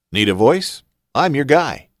Need a voice? I'm your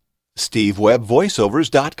guy.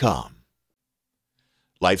 SteveWebbVoiceovers.com.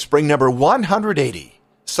 LifeSpring number 180,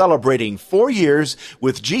 celebrating 4 years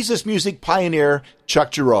with Jesus music pioneer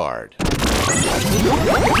Chuck Girard.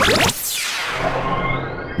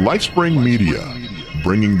 LifeSpring Media,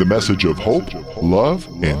 bringing the message of hope, love,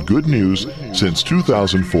 and good news since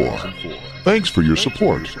 2004. Thanks for your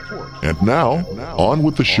support. And now, on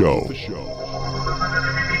with the show.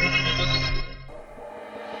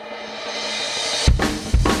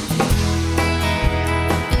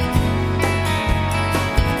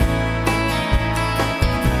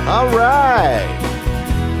 All right.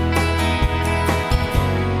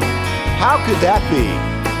 How could that be?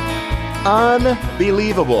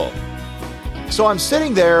 Unbelievable. So I'm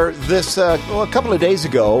sitting there a couple of days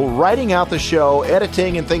ago, writing out the show,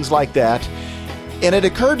 editing and things like that, and it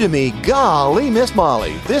occurred to me, golly, Miss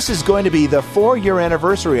Molly, this is going to be the 4-year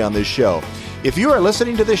anniversary on this show. If you are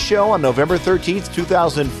listening to this show on November 13th,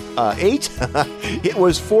 2008, it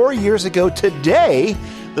was 4 years ago today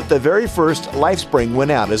that the very first LifeSpring went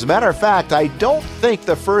out. As a matter of fact, I don't think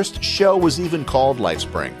the first show was even called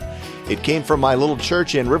LifeSpring. It came from my little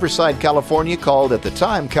church in Riverside, California, called at the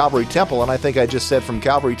time Calvary Temple, and I think I just said from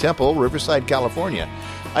Calvary Temple, Riverside, California.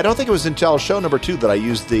 I don't think it was until show number 2 that I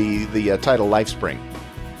used the title LifeSpring.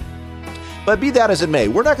 But be that as it may,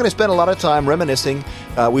 we're not going to spend a lot of time reminiscing.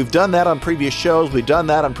 We've done that on previous shows. We've done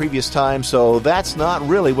that on previous times, so that's not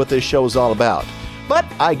really what this show is all about. But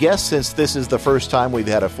I guess since this is the first time we've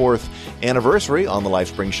had a 4th anniversary on the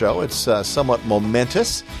LifeSpring show, it's somewhat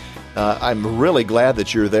momentous. I'm really glad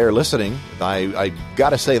that you're there listening. I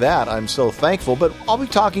got to say that. I'm so thankful, but I'll be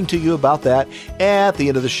talking to you about that at the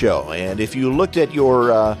end of the show. And if you looked at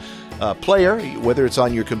your player, whether it's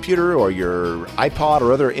on your computer or your iPod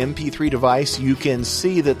or other MP3 device, you can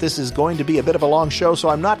see that this is going to be a bit of a long show, so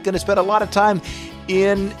I'm not going to spend a lot of time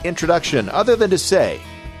in introduction, other than to say,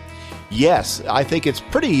 yes, I think it's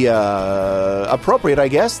pretty appropriate, I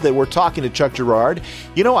guess, that we're talking to Chuck Girard.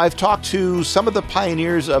 You know, I've talked to some of the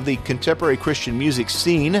pioneers of the contemporary Christian music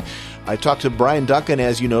scene. I talked to Brian Duncan,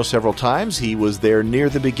 as you know, several times. He was there near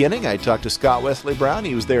the beginning. I talked to Scott Wesley Brown.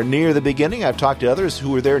 He was there near the beginning. I've talked to others who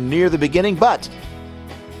were there near the beginning, but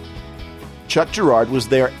Chuck Girard was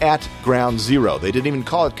there at ground zero. They didn't even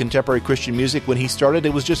call it contemporary Christian music when he started.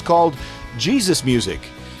 It was just called Jesus music.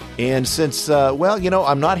 And since,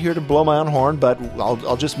 I'm not here to blow my own horn, but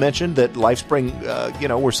I'll just mention that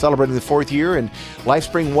LifeSpring, we're celebrating the 4th year, and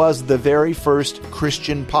LifeSpring was the very first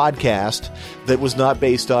Christian podcast that was not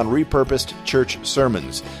based on repurposed church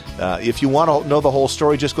sermons. If you want to know the whole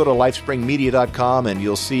story, just go to lifespringmedia.com, and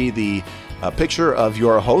you'll see the picture of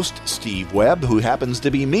your host, Steve Webb, who happens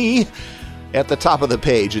to be me, at the top of the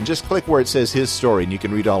page. And just click where it says his story, and you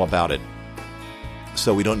can read all about it.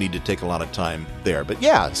 So we don't need to take a lot of time there. But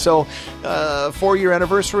yeah, so 4-year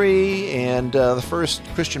anniversary and the first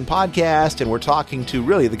Christian podcast, and we're talking to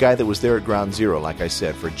really the guy that was there at ground zero, like I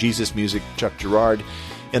said, for Jesus Music, Chuck Girard,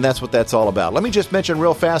 and that's what that's all about. Let me just mention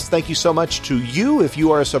real fast, thank you so much to you. If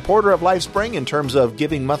you are a supporter of LifeSpring in terms of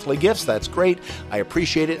giving monthly gifts, that's great. I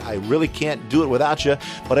appreciate it. I really can't do it without you.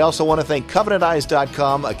 But I also want to thank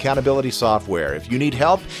CovenantEyes.com accountability software. If you need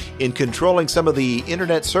help in controlling some of the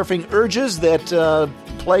internet surfing urges that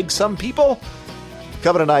plague some people,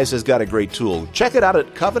 Covenant Eyes has got a great tool. Check it out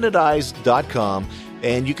at CovenantEyes.com,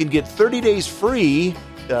 and you can get 30 days free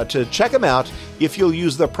to check them out if you'll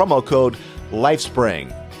use the promo code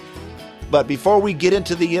LifeSpring. But before we get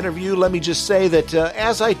into the interview, let me just say that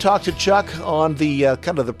as I talked to Chuck on the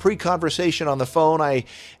kind of the pre-conversation on the phone, I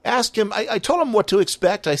asked him, I told him what to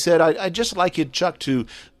expect. I said, I'd just like you, Chuck, to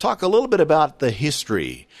talk a little bit about the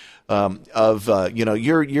history of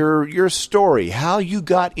your story, how you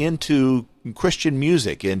got into Christian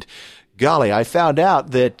music. And golly, I found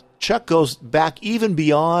out that Chuck goes back even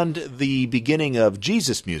beyond the beginning of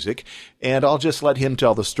Jesus music, and I'll just let him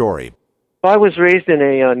tell the story. I was raised in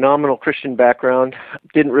a nominal Christian background.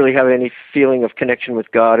 Didn't really have any feeling of connection with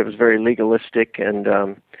God. It was very legalistic, and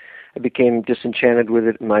I became disenchanted with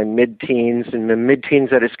it in my mid-teens. In the mid-teens,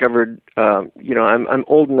 I discovered, I'm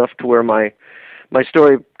old enough to where my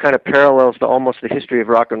story kind of parallels to almost the history of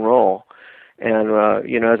rock and roll. And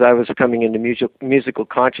as I was coming into musical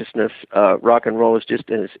consciousness, rock and roll was just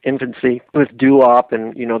in its infancy with doo-wop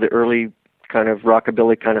and the early kind of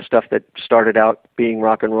rockabilly kind of stuff that started out being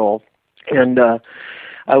rock and roll. And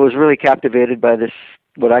I was really captivated by this,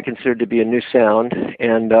 what I considered to be a new sound,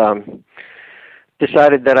 and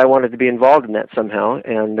decided that I wanted to be involved in that somehow.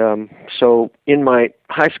 And so in my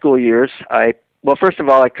high school years, first of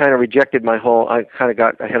all, I kind of rejected I kind of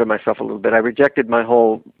got ahead of myself a little bit. I rejected my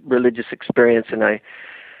whole religious experience, and I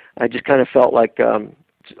just kind of felt like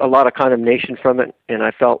a lot of condemnation from it, and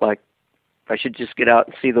I felt like I should just get out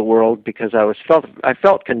and see the world because I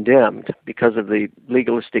felt condemned because of the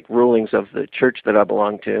legalistic rulings of the church that I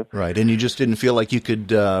belonged to. Right, and you just didn't feel like you could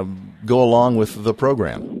go along with the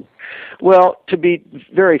program. Well, to be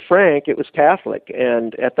very frank, it was Catholic,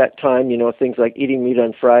 and at that time, things like eating meat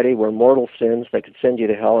on Friday were mortal sins that could send you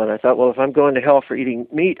to hell, and I thought, well, if I'm going to hell for eating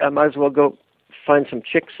meat, I might as well go find some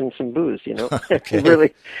chicks and some booze, Okay.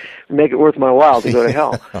 really make it worth my while to go to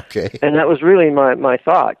hell. Okay. And that was really my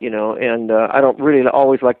thought, and I don't really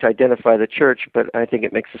always like to identify the church, but I think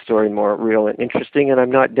it makes the story more real and interesting, and I'm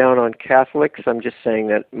not down on Catholics. I'm just saying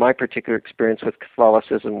that my particular experience with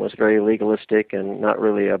Catholicism was very legalistic and not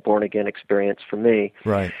really a born-again experience for me.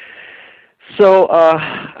 Right. So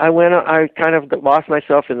I kind of lost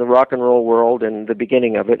myself in the rock and roll world and the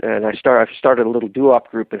beginning of it, and I started a little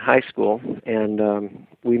doo-wop group in high school, and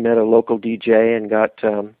we met a local DJ and got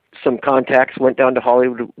some contacts, went down to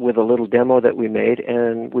Hollywood with a little demo that we made,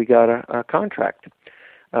 and we got a contract.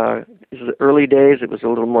 This was the early days. It was a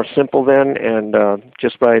little more simple then, and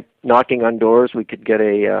just by knocking on doors, we could get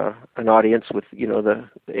an audience with the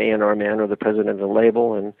A&R man or the president of the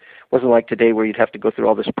label, and it wasn't like today where you'd have to go through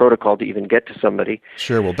all this protocol to even get to somebody.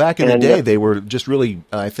 Sure. Well, back in the day, they were just really,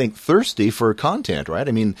 I think, thirsty for content, right?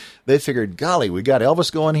 I mean, they figured, golly, we got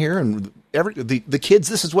Elvis going here, and the kids.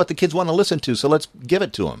 This is what the kids want to listen to, so let's give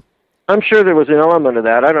it to them. I'm sure there was an element of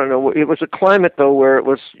that. I don't know. It was a climate, though, where it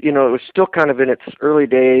was, it was still kind of in its early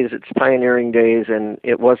days, its pioneering days, and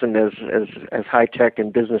it wasn't as high-tech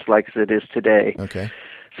and business-like as it is today. Okay.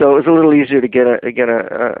 So it was a little easier to get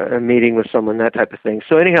a meeting with someone, that type of thing.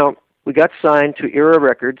 So anyhow, we got signed to Era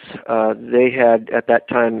Records. They had, at that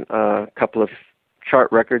time, a couple of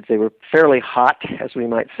chart records. They were fairly hot, as we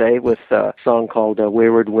might say, with a song called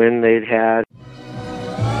Wayward Wind they'd had.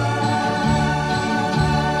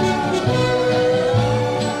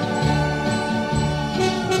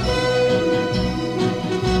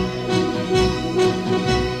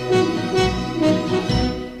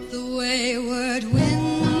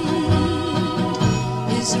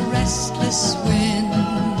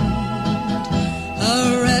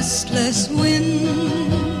 Restless wind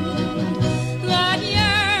that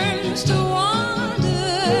yearns to wander,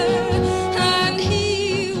 and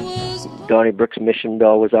he was... Donnie Brooks' Mission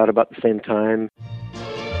Bell was out about the same time.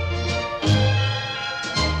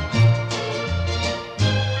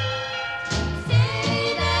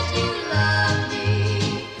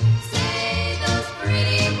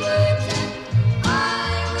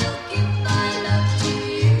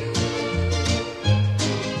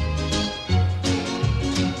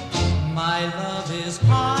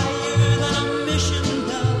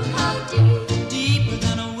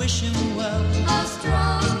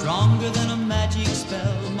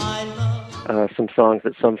 Some songs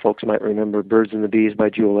that some folks might remember, Birds and the Bees by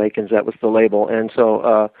Jewel Akins, that was the label. And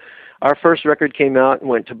so our first record came out and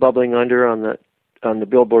went to Bubbling Under on the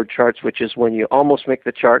Billboard charts, which is when you almost make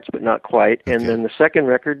the charts but not quite. Okay. And then the second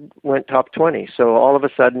record went top 20. So all of a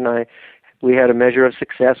sudden we had a measure of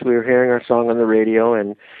success. We were hearing our song on the radio,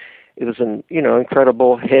 and it was an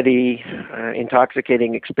incredible, heady,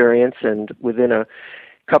 intoxicating experience. And within a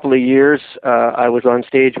couple of years, I was on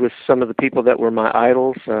stage with some of the people that were my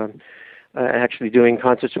idols, actually doing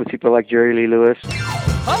concerts with people like Jerry Lee Lewis.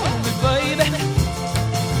 Hold me, baby.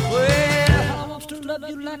 Well, I want to love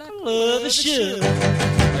you like I love you should.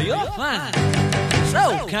 You're fine,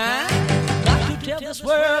 so kind. Got to tell this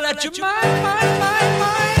world that you're mine.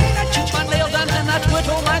 I chew my nails and I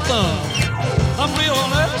twiddle my thumb. I'm real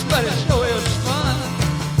nervous, but it sure is fun.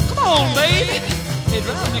 Come on, baby. It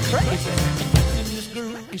drives me crazy. And this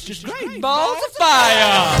groove is just great balls of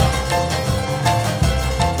fire.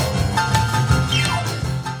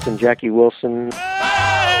 And Jackie Wilson.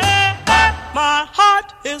 My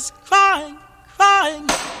heart is crying,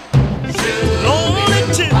 lonely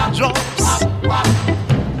teardrops.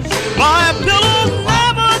 My pillow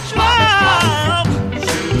never dry.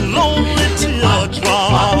 Lonely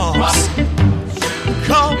teardrops.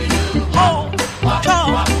 Come home,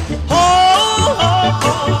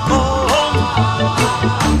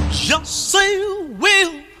 just say you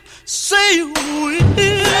will, say you will.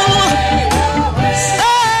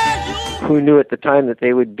 Who knew at the time that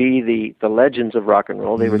they would be the legends of rock and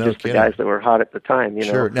roll? They were just kidding. The guys that were hot at the time,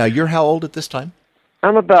 Sure. Now, you're how old at this time?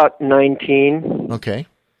 I'm about 19. Okay.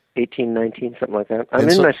 18, 19, something like that. I'm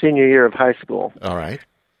in my senior year of high school. All right.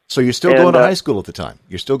 So you're still going to high school at the time?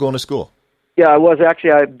 You're still going to school? Yeah, I was.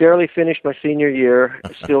 Actually, I barely finished my senior year,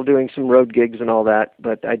 still doing some road gigs and all that,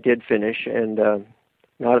 but I did finish, and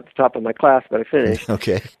not at the top of my class, but I finished.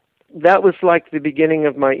 Okay. That was like the beginning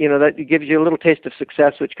of my, that gives you a little taste of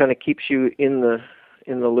success, which kind of keeps you in the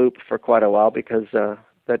in the loop for quite a while because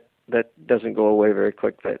that doesn't go away very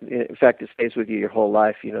quick. In fact, it stays with you your whole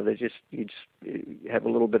life. You just have a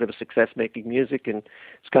little bit of a success making music, and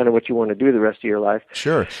it's kind of what you want to do the rest of your life.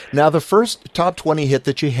 Sure. Now, the first top 20 hit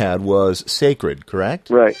that you had was Sacred, correct?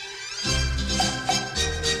 Right.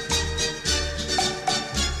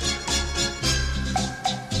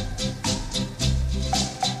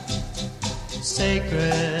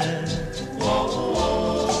 Sacred, our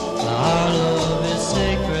love is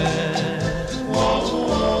sacred.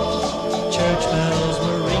 Church bells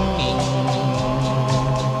were ringing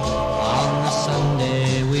on the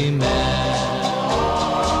Sunday we met.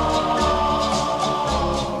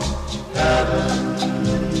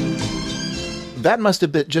 That must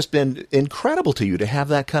have just been incredible to you to have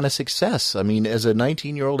that kind of success. I mean, as a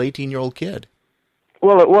 19-year-old, 18-year-old kid.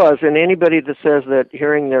 Well, it was, and anybody that says that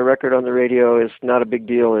hearing their record on the radio is not a big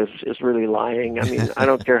deal is really lying. I mean, I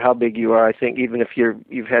don't care how big you are. I think even if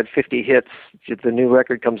you've had 50 hits, the new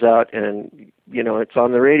record comes out and it's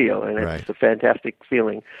on the radio, and it's a fantastic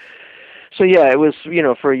feeling. So yeah, it was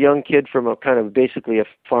for a young kid from a kind of basically a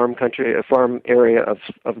farm area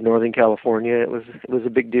of Northern California. It was a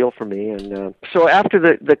big deal for me, and so after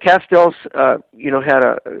the Castells, had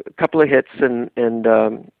a couple of hits, and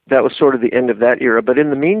that was sort of the end of that era. But in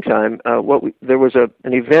the meantime, there was an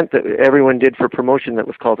event that everyone did for promotion that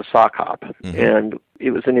was called a sock hop, and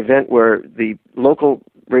it was an event where the local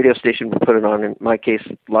radio station would put it on. In my case,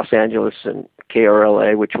 Los Angeles and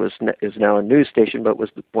KRLA, which is now a news station, but was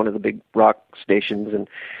one of the big rock stations, and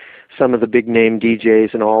some of the big name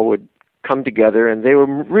DJs and all would come together, and they were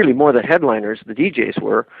really more the headliners, the DJs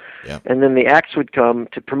were, and then the acts would come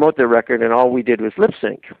to promote their record, and all we did was lip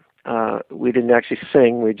sync. We didn't actually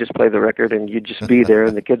sing, we'd just play the record, and you'd just be there,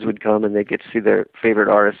 and the kids would come, and they'd get to see their favorite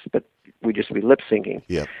artists, but we'd just be lip syncing.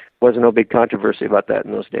 Yep. Wasn't no big controversy about that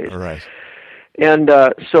in those days. Right. And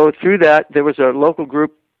so through that, there was a local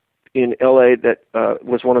group in L.A. that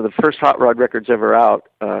was one of the first hot rod records ever out,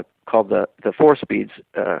 called the Four Speeds,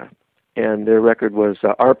 and their record was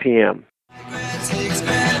RPM.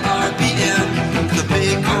 The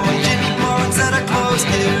big old Jimmy Morgans that are closed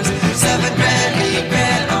ears. 7 grand, 8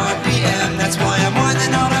 grand RPM. That's why I'm more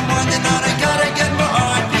than on, I gotta get more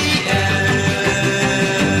RPM.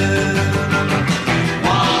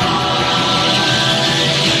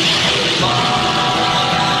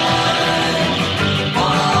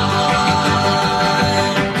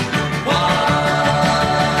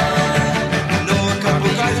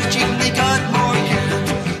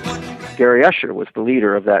 Gary Usher was the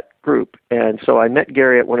leader of that group, and so I met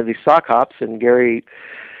Gary at one of these sock hops, and Gary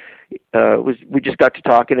we just got to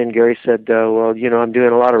talking, and Gary said, well, I'm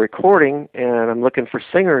doing a lot of recording, and I'm looking for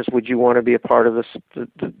singers. Would you want to be a part of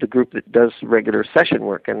the group that does regular session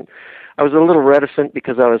work? And I was a little reticent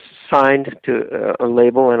because I was signed to a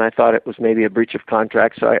label, and I thought it was maybe a breach of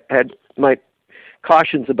contract, so I had my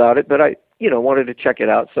cautions about it, but I wanted to check it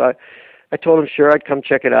out. So I told him, sure, I'd come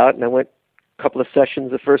check it out, and I went couple of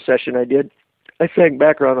sessions. The first session I sang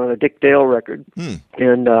background on a Dick Dale record,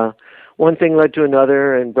 and one thing led to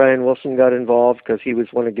another, and Brian Wilson got involved because he was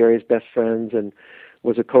one of Gary's best friends and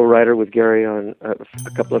was a co-writer with Gary on a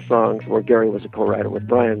couple of songs, or Gary was a co-writer with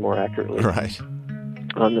Brian, more accurately,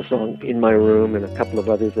 on the song In My Room and a couple of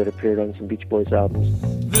others that appeared on some Beach Boys albums.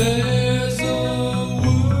 There's a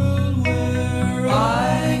world where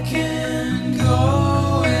I can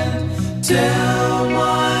go and tell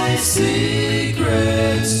my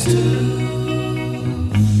secrets to,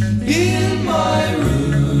 in my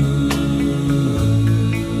room,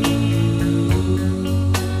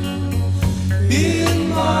 in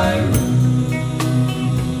my room,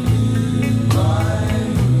 in my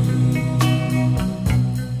room.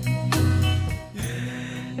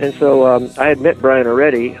 And so I had met Brian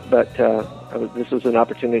already, but this was an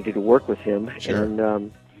opportunity to work with him. Sure.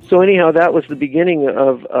 And so anyhow, that was the beginning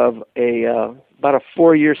of about a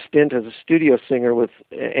 4-year stint as a studio singer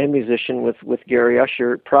and musician with Gary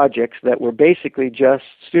Usher projects that were basically just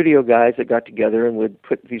studio guys that got together and would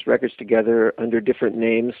put these records together under different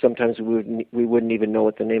names. Sometimes we wouldn't even know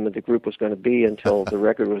what the name of the group was going to be until the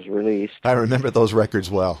record was released. I remember those records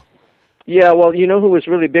well. Yeah, well, who was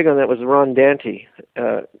really big on that was Ron Dante.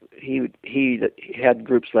 He had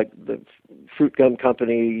groups like the Fruit Gum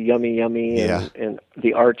Company, Yummy Yummy, and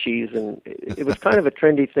the Archies, and it was kind of a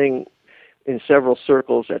trendy thing in several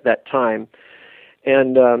circles at that time.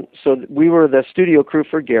 And so we were the studio crew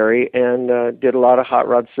for Gary and did a lot of hot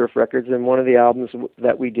rod surf records. And one of the albums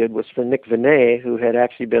that we did was for Nick Venet, who had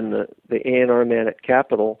actually been the A&R man at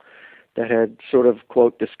Capitol that had sort of,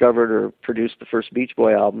 quote, discovered or produced the first Beach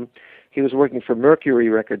Boy album. he was working for Mercury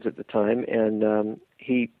Records at the time, and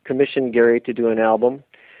he commissioned Gary to do an album.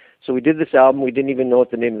 So we did this album. We didn't even know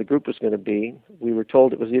what the name of the group was going to be. We were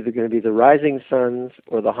told it was either going to be the Rising Sons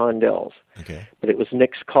or the Hondells. Okay. But it was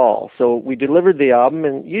Nick's call. So we delivered the album,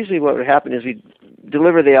 and usually what would happen is we'd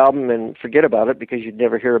deliver the album and forget about it because you'd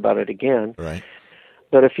never hear about it again. Right.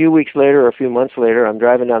 But a few weeks later or a few months later, I'm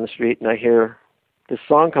driving down the street and I hear this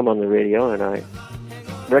song come on the radio, and I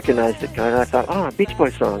recognized it, and I thought, oh, a Beach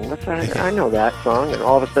Boys song. I know that song. And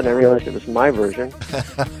all of a sudden I realized it was my version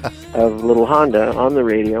of Little Honda on the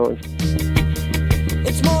radio.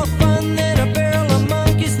 It's more fun than a barrel of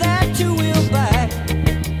monkeys that two-wheel back.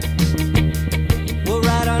 We'll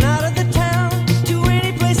ride on out of the town to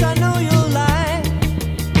any place I know you'll like.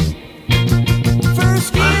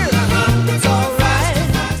 First gear, it's all right.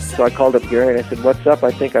 So I called up Gary and I said, what's up?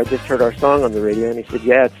 I think I just heard our song on the radio. And he said,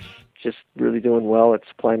 yeah, it's just really doing well. It's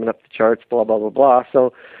climbing up the charts, blah, blah, blah, blah.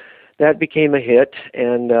 So that became a hit.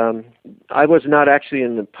 And I was not actually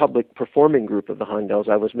in the public performing group of the Hondells.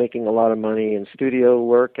 I was making a lot of money in studio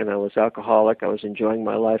work, and I was alcoholic. I was enjoying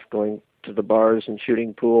my life, going to the bars and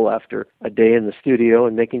shooting pool after a day in the studio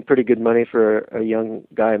and making pretty good money for a young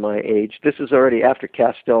guy my age. This is already after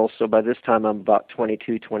Castells, so by this time I'm about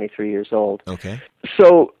 22, 23 years old. Okay.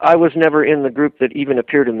 So I was never in the group that even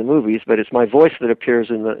appeared in the movies, but it's my voice that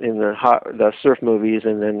appears in the surf movies,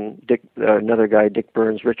 and then another guy, Dick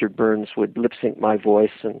Burns, Richard Burns, would lip sync my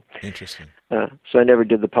voice. And Interesting. so I never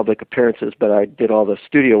did the public appearances, but I did all the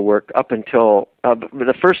studio work up until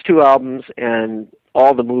the first two albums and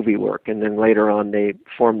all the movie work, and then later on they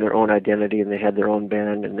formed their own identity and they had their own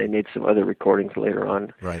band, and they made some other recordings later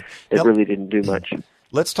on. Right. That Now, really didn't do much.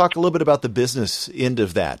 let's talk a little bit about the business end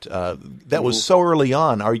of that. That was so early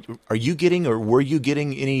on. Are you getting, or were you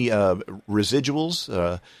getting any residuals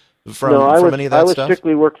from any of that I was stuff?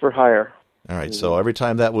 strictly work for hire. All right, so every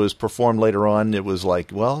time that was performed later on, it was like,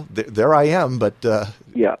 well, there I am, but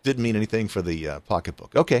Yeah. didn't mean anything for the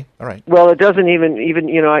pocketbook. Okay, all right. Well, it doesn't even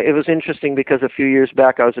it was interesting because a few years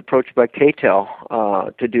back I was approached by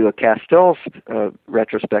KTEL to do a Castells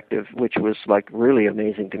retrospective, which was like really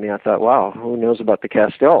amazing to me. I thought, wow, who knows about the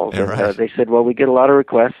Castells? Yeah, And right. they said, well, we get a lot of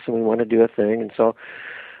requests and we want to do a thing, and so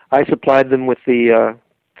I supplied them with the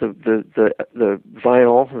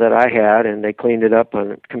vinyl that I had, and they cleaned it up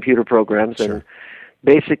on computer programs. Sure. And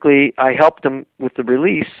basically I helped them with the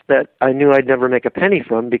release that I knew I'd never make a penny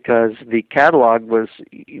from, because the catalog was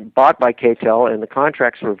bought by KTEL and the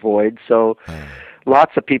contracts were void. So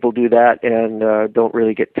lots of people do that and don't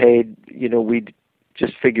really get paid. We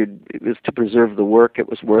just figured it was to preserve the work. It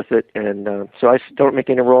was worth it. And so I don't make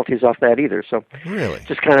any royalties off that either. So Really?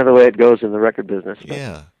 just kind of the way it goes in the record business. But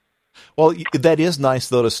Yeah. Well, that is nice,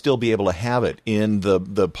 though, to still be able to have it in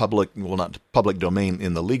the public, well, not public domain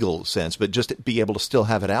in the legal sense, but just to be able to still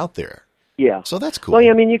have it out there. Yeah. So that's cool. Well,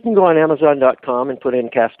 I mean, you can go on Amazon.com and put in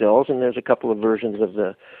Castells, and there's a couple of versions of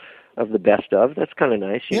the best of. That's kind of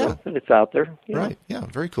nice, you know, that it's out there. you know. Right, yeah,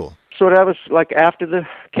 very cool. So that was like after the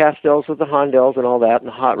Castells with the Hondells and all that, and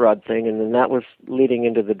the hot rod thing, and then that was leading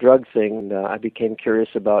into the drug thing. And, I became curious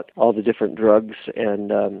about all the different drugs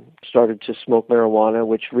and started to smoke marijuana,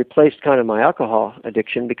 which replaced kind of my alcohol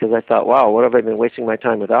addiction, because I thought, wow, what have I been wasting my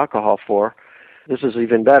time with alcohol for? This is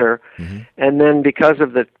even better. Mm-hmm. And then because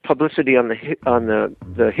of the publicity on the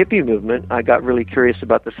hippie movement, I got really curious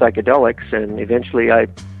about the psychedelics, and eventually I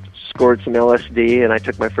scored some LSD, and I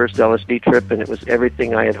took my first LSD trip, and it was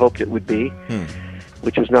everything I had hoped it would be,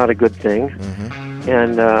 which was not a good thing. Mm-hmm.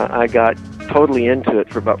 And I got totally into it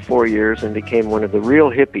for about 4 years and became one of the real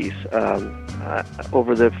hippies.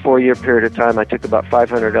 Over the 4-year period of time, I took about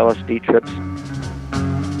 500 LSD trips.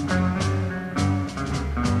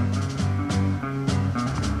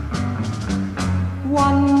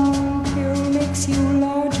 One pill makes you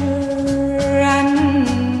larger,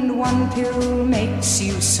 and one pill makes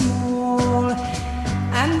you small,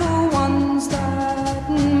 and the ones that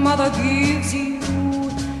mother gives you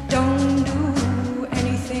don't do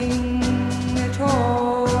anything at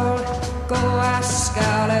all. Go ask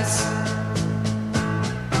Alice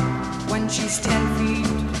when she's 10 feet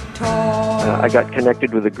tall. I got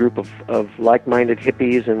connected with a group of like-minded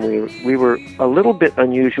hippies, and we were a little bit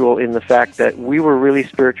unusual in the fact that we were really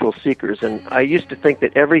spiritual seekers. And I used to think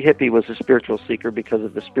that every hippie was a spiritual seeker because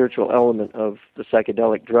of the spiritual element of the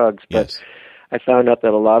psychedelic drugs. But Yes. I found out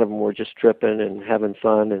that a lot of them were just tripping and having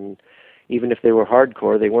fun, and even if they were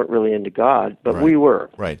hardcore, they weren't really into God. But Right. we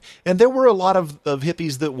were. Right. And there were a lot of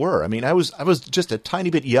hippies that were. I mean, I was just a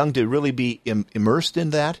tiny bit young to really be immersed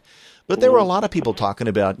in that. But there were a lot of people talking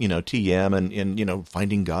about, TM and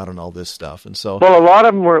finding God and all this stuff. And so, Well, a lot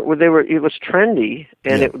of them it was trendy,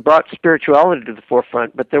 and it brought spirituality to the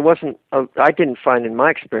forefront, but there wasn't, I didn't find in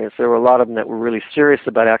my experience, there were a lot of them that were really serious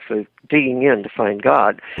about actually digging in to find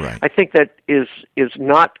God. Right. I think that is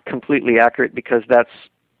not completely accurate, because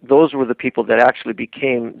those were the people that actually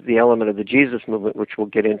became the element of the Jesus movement, which we'll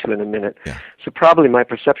get into in a minute. Yeah. So probably my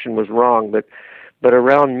perception was wrong, but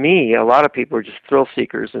around me, a lot of people were just thrill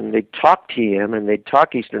seekers, and they'd talk TM and they'd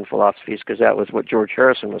talk Eastern philosophies, because that was what George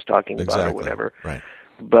Harrison was talking about or whatever. Right.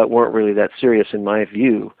 But weren't really that serious in my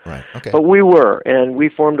view. Right. Okay. But we were, and we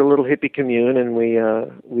formed a little hippie commune, and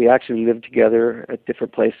we actually lived together at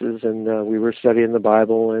different places, and we were studying the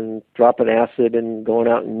Bible and dropping acid and going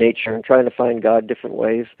out in nature and trying to find God different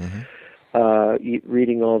ways. Mm-hmm.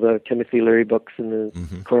 Reading all the Timothy Leary books and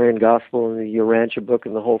the Korean Gospel and the Urantia book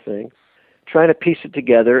and the whole thing, trying to piece it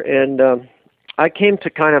together. And I came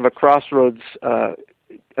to kind of a crossroads.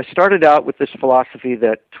 I started out with this philosophy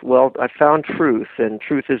that, I found truth, and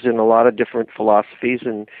truth is in a lot of different philosophies,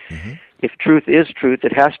 and if truth is truth,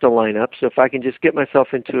 it has to line up. So if I can just get myself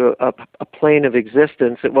into a plane of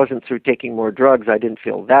existence, it wasn't through taking more drugs, I didn't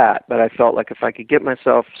feel that, but I felt like if I could get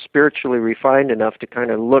myself spiritually refined enough to kind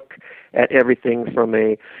of look at everything from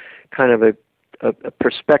a kind of a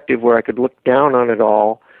perspective where I could look down on it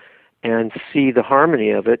all and see the harmony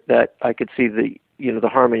of it, that I could see the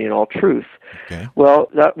harmony in all truth. Okay. Well,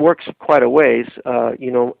 that works quite a ways.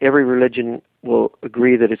 Every religion will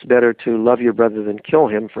agree that it's better to love your brother than kill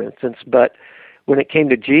him, for instance. But when it came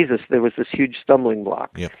to Jesus, there was this huge stumbling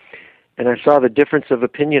block. Yep. And I saw the difference of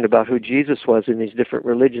opinion about who Jesus was in these different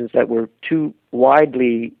religions that were too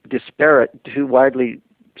widely disparate, too widely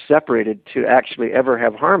separated to actually ever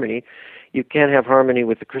have harmony. You can't have harmony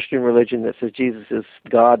with the Christian religion that says Jesus is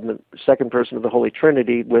God and the second person of the Holy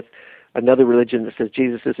Trinity, with another religion that says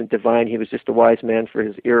Jesus isn't divine, he was just a wise man for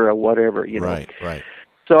his era, whatever, Right, right.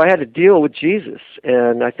 So I had to deal with Jesus,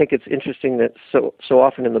 and I think it's interesting that so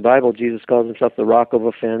often in the Bible Jesus calls himself the rock of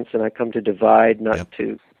offense, and I come to divide, not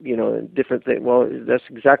to, different things. Well, that's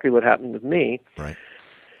exactly what happened with me. Right.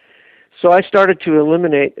 So I started to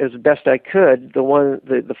eliminate as best I could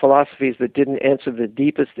the philosophies that didn't answer the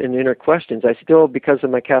deepest and inner questions. I still, because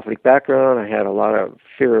of my Catholic background, I had a lot of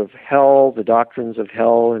fear of hell, the doctrines of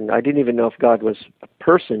hell, and I didn't even know if God was a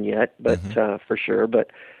person yet, but for sure.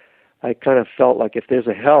 But I kind of felt like if there's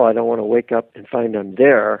a hell, I don't want to wake up and find I'm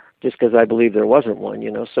there just because I believe there wasn't one,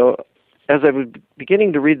 So as I was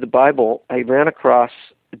beginning to read the Bible, I ran across,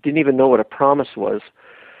 didn't even know what a promise was,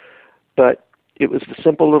 but it was the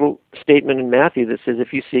simple little statement in Matthew that says,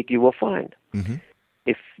 if you seek, you will find. Mm-hmm.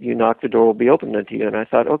 If you knock, the door will be opened unto you. And I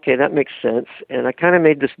thought, okay, that makes sense. And I kind of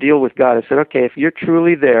made this deal with God. I said, okay, if you're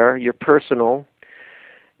truly there, you're personal,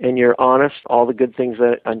 and you're honest, all the good things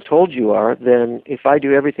that I'm told you are, then if I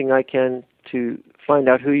do everything I can to find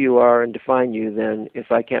out who you are and define you, then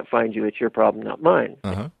if I can't find you, it's your problem, not mine.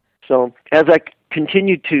 Uh-huh. So as I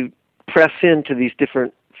continued to press into these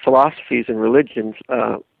different philosophies and religions,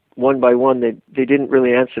 one by one, they didn't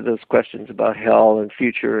really answer those questions about hell and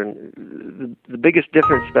future. And the biggest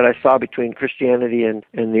difference that I saw between Christianity and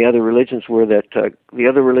the other religions were that the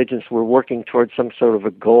other religions were working towards some sort of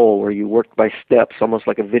a goal where you worked by steps, almost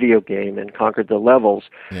like a video game, and conquered the levels.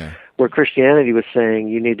 Yeah. Where Christianity was saying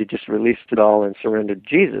you need to just release it all and surrender to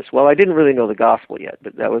Jesus. Well, I didn't really know the gospel yet,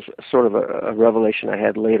 but that was sort of a revelation I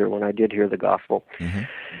had later when I did hear the gospel. Mm-hmm.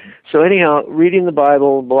 So anyhow, reading the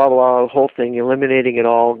Bible, blah, blah, the whole thing, eliminating it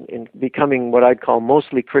all, and becoming what I'd call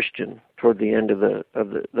mostly Christian toward the end of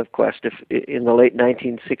the quest. If in the late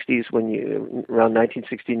 1960s, around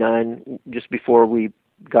 1969, just before we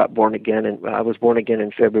got born again, and I was born again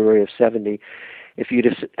in February of 70, if you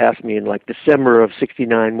just asked me in like December of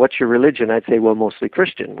 69, what's your religion? I'd say, well, mostly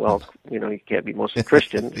Christian. Well, you can't be mostly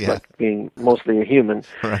Christian, Yeah. but being mostly a human.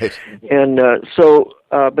 Right. And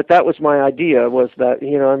but that was my idea, was that,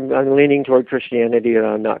 I'm leaning toward Christianity and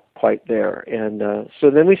I'm not quite there. And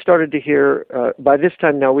so then we started to hear, by this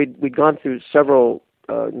time now, we'd gone through several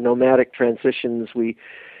nomadic transitions. We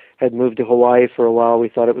had moved to Hawaii for a while. We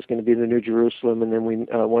thought it was going to be the New Jerusalem, and then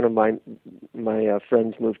one of my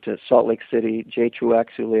friends moved to Salt Lake City. Jay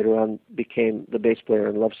Truax, who later on became the bass player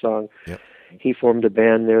in Love Song. Yep. He formed a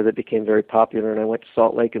band there that became very popular, and I went to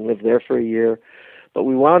Salt Lake and lived there for a year. But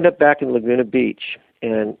we wound up back in Laguna Beach,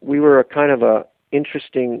 and we were a kind of a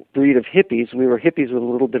interesting breed of hippies. We were hippies with a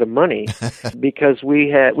little bit of money because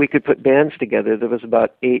we could put bands together. There was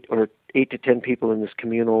about 8 to 10 people in this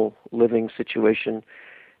communal living situation,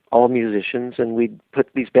 all musicians, and we'd put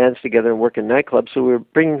these bands together and work in nightclubs. So we were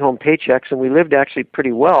bringing home paychecks, and we lived actually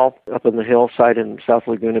pretty well up on the hillside in South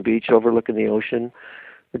Laguna Beach, overlooking the ocean.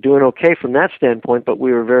 were doing okay from that standpoint, but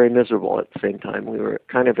we were very miserable at the same time. We were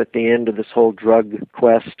kind of at the end of this whole drug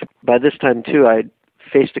quest. By this time, too, I'd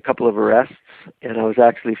faced a couple of arrests, and I was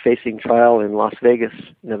actually facing trial in Las Vegas,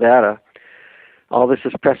 Nevada. All this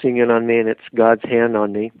is pressing in on me, and it's God's hand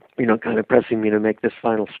on me, kind of pressing me to make this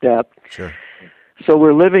final step. Sure. So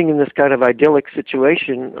we're living in this kind of idyllic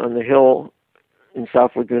situation on the hill in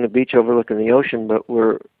South Laguna Beach overlooking the ocean, but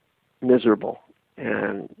we're miserable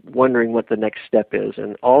and wondering what the next step is.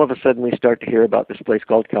 And all of a sudden we start to hear about this place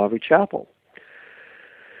called Calvary Chapel.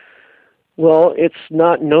 Well, it's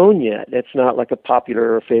not known yet. It's not like a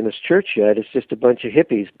popular or famous church yet. It's just a bunch of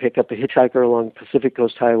hippies pick up a hitchhiker along Pacific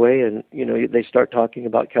Coast Highway, and they start talking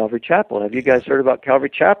about Calvary Chapel. Have you guys heard about Calvary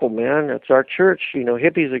Chapel, man? That's our church.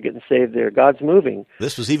 Hippies are getting saved there. God's moving.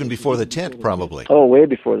 This was even before the tent, probably. Oh, way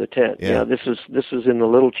before the tent. Yeah. This was in the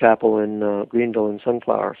little chapel in Greenville and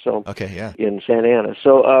Sunflower. So Okay, yeah. in Santa Ana.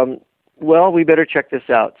 So, we better check this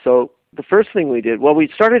out. So the first thing we did, we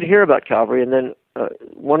started to hear about Calvary, and then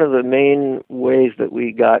one of the main ways that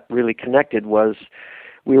we got really connected was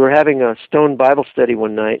we were having a stone Bible study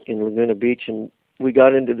one night in Laguna Beach, and we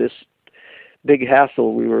got into this big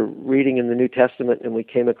hassle. We were reading in the New Testament, and we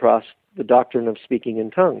came across the doctrine of speaking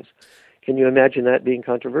in tongues. Can you imagine that being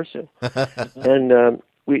controversial? And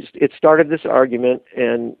it started this argument,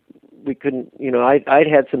 and we couldn't, I'd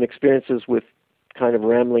had some experiences with kind of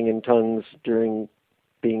rambling in tongues during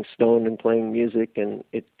being stoned and playing music, and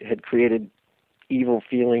it had created evil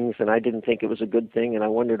feelings, and I didn't think it was a good thing, and I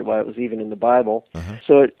wondered why it was even in the Bible.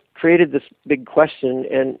 So it created this big question,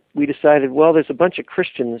 and we decided, there's a bunch of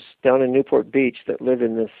Christians down in Newport Beach that live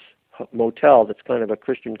in this motel that's kind of a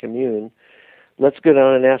Christian commune. Let's go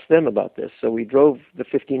down and ask them about this. So we drove the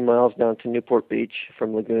 15 miles down to Newport Beach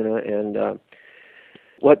from Laguna, and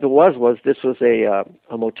what there was this was a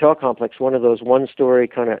motel complex, one of those one-story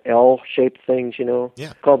kind of L-shaped things,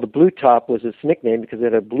 Yeah. called the Blue Top was its nickname because it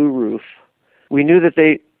had a blue roof. We knew that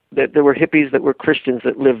there were hippies that were Christians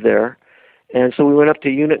that lived there, and so we went up to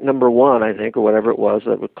unit number 1, I think, or whatever it was,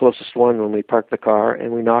 the closest one when we parked the car,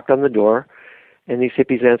 and we knocked on the door, and these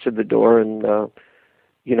hippies answered the door, and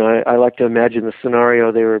I like to imagine the scenario.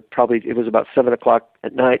 It was about 7 o'clock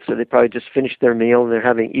at night, so they probably just finished their meal, and they're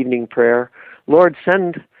having evening prayer. Lord,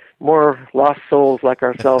 send more lost souls like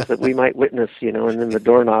ourselves that we might witness, and then the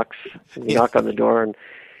door knocks, and you knock on the door, and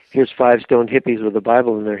here's 5 stoned hippies with a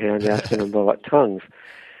Bible in their hand asking them about tongues.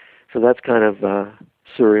 So that's kind of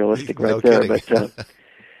surrealistic right there.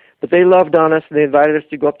 But they loved on us, and they invited us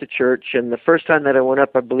to go up to church. And the first time that I went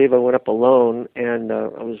up, I believe I went up alone, and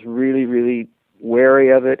I was really, really wary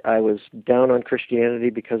of it. I was down on Christianity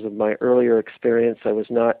because of my earlier experience. I was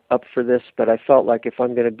not up for this, but I felt like if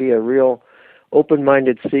I'm going to be a real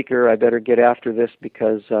open-minded seeker, I better get after this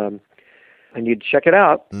because I need to check it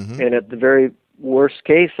out. And at the very worst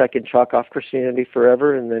case, I can chalk off Christianity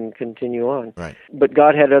forever and then continue on. Right. But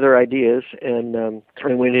God had other ideas, and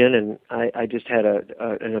I went in, and I just had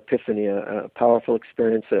an epiphany, a powerful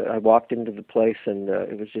experience. I walked into the place, and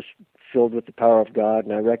it was just filled with the power of God,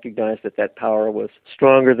 and I recognized that power was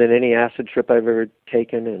stronger than any acid trip I've ever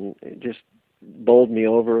taken, and it just bowled me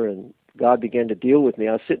over, and God began to deal with me.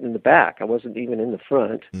 I was sitting in the back. I wasn't even in the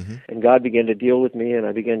front, and God began to deal with me, and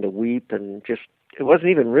I began to weep, and it wasn't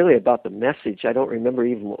even really about the message. I don't remember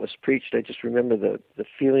even what was preached. I just remember the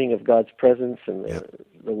feeling of God's presence and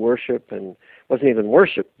the worship, and it wasn't even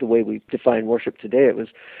worship the way we define worship today. It was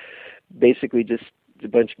basically just a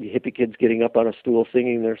bunch of hippie kids getting up on a stool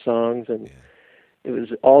singing their songs, and it was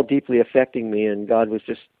all deeply affecting me, and God was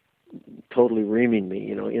just totally reaming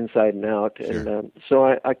me, inside and out. Sure. And so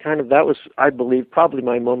I kind of, that was, I believe, probably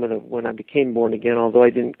my moment of when I became born again, although I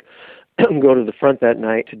didn't go to the front that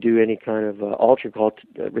night to do any kind of altar call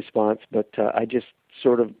response, but I just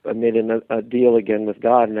sort of made a deal again with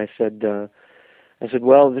God, and I said,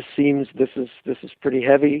 well, this is pretty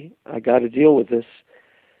heavy. I got to deal with this.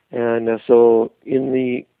 And so in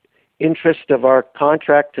the interest of our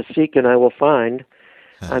contract to seek and I will find,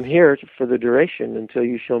 I'm here for the duration until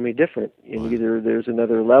you show me different. And either there's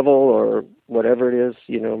another level or whatever it is.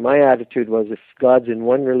 My attitude was, if God's in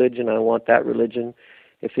one religion, I want that religion.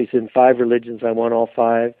 If he's in 5 religions, I want all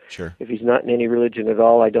 5. Sure. If he's not in any religion at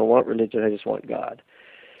all, I don't want religion. I just want God.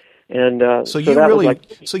 And so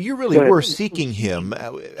you really were seeking him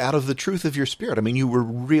out of the truth of your spirit. I mean, you were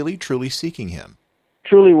really, truly seeking him.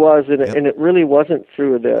 Truly was, and it really wasn't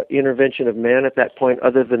through the intervention of man at that point,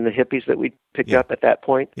 other than the hippies that we picked up at that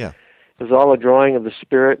point. Yeah. It was all a drawing of the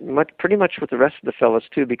Spirit, pretty much with the rest of the fellows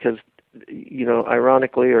too, because,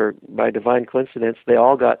 ironically or by divine coincidence, they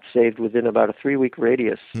all got saved within about a 3-week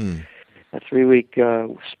radius, a 3-week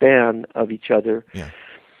span of each other. Yeah.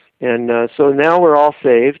 And so now we're all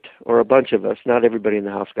saved, or a bunch of us. Not everybody in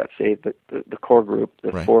the house got saved, but the core group,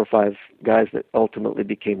 the Right. 4 or 5 guys that ultimately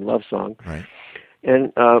became Love Song. Right.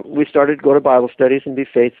 And we started to go to Bible studies and be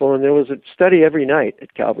faithful, and there was a study every night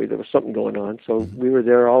at Calvary. There was something going on, so we were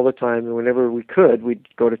there all the time, and whenever we could, we'd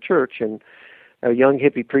go to church. And a young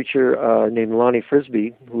hippie preacher named Lonnie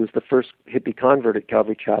Frisbee, who was the first hippie convert at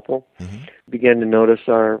Calvary Chapel, began to notice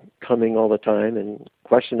our coming all the time and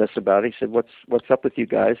question us about it. He said, what's up with you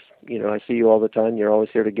guys? You know, I see you all the time. You're always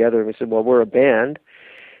here together. And we said, well, we're a band.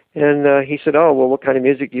 And he said, oh, well, what kind of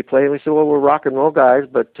music do you play? And we said, well, we're rock and roll guys,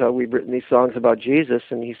 but we've written these songs about Jesus.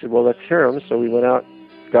 And he said, well, let's hear them. So we went out,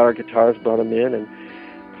 got our guitars, brought them in, and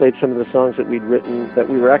played some of the songs that we'd written that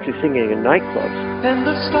we were actually singing in nightclubs. And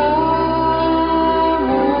the star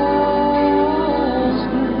was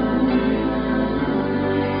blue,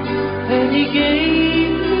 and he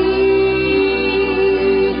gave me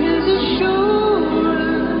his assurance.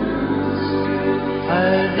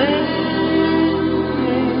 I then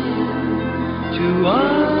to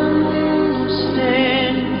understand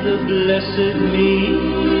the blessed meaning.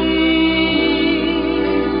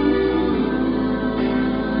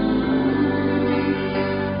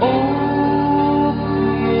 Oh,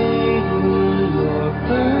 Creator, you're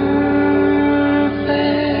perfect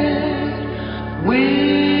will.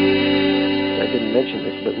 I didn't mention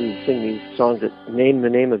this, but we would sing these songs that name the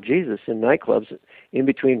name of Jesus in nightclubs, in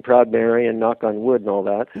between Proud Mary and Knock on Wood and all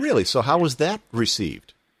that. Really? So how was that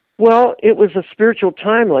received? Well, it was a spiritual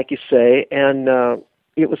time, like you say, and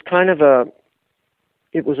it was kind of a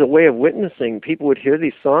way of witnessing. People would hear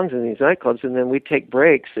these songs in these nightclubs, and then we'd take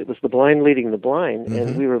breaks. It was the blind leading the blind,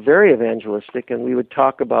 and we were very evangelistic, and we would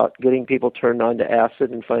talk about getting people turned on to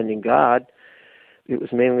acid and finding God. It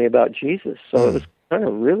was mainly about Jesus, so it was kind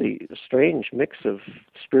of really a strange mix of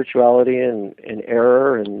spirituality and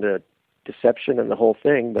error and deception and the whole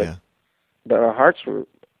thing, but our hearts were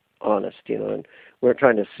honest, you know, and we weren't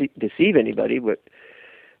trying to deceive anybody, but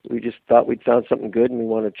we just thought we'd found something good and we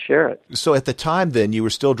wanted to share it. So at the time then, you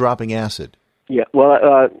were still dropping acid. Yeah,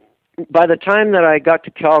 well, by the time that I got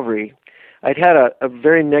to Calvary, I'd had a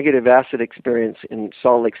very negative acid experience in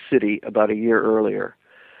Salt Lake City about a year earlier,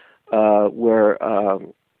 where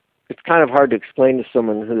it's kind of hard to explain to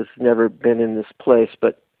someone who's never been in this place,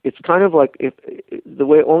 but it's kind of like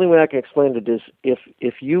only way I can explain it is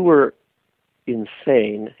if you were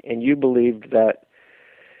insane and you believed that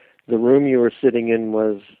the room you were sitting in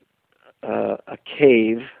was a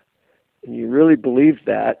cave, and you really believed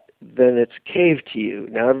that, then it's a cave to you.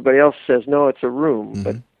 Now everybody else says, no, it's a room,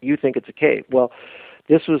 but you think it's a cave. Well,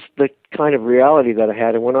 this was the kind of reality that I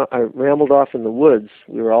had, and when I rambled off in the woods,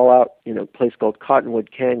 we were all out, you know, a place called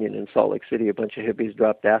Cottonwood Canyon in Salt Lake City. A bunch of hippies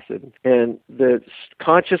dropped acid, and the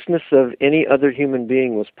consciousness of any other human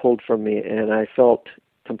being was pulled from me, and I felt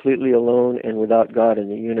completely alone and without God in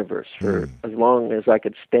the universe for as long as I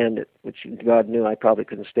could stand it, which God knew I probably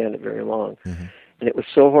couldn't stand it very long. And it was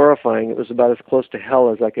so horrifying. It was about as close to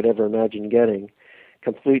hell as I could ever imagine getting.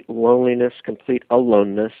 Complete loneliness, complete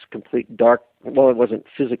aloneness, complete dark. Well, it wasn't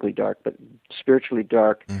physically dark, but spiritually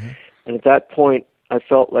dark. And at that point, I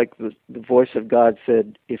felt like the voice of God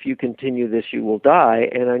said, if you continue this, you will die.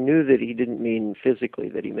 And I knew that he didn't mean physically,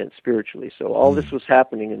 that he meant spiritually. So all this was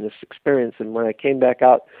happening in this experience. And when I came back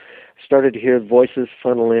out, I started to hear voices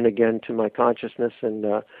funnel in again to my consciousness, and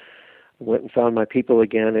went and found my people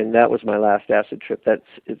again. And that was my last acid trip.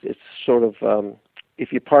 It's sort of,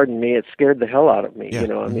 if you pardon me, it scared the hell out of me, you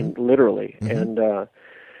know, I mean, literally. And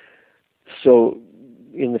so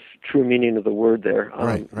in the true meaning of the word there,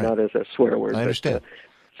 not as a swear word. I understand.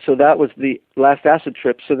 So that was the last acid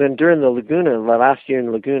trip. So then during the last year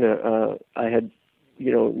in Laguna, I had,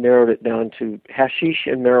 you know, narrowed it down to hashish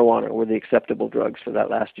and marijuana were the acceptable drugs for that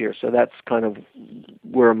last year. So that's kind of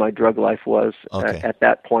where my drug life was at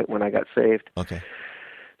that point when I got saved. Okay.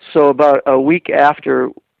 So about a week after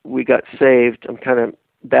we got saved, I'm kind of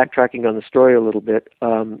backtracking on the story a little bit.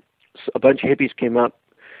 So a bunch of hippies came up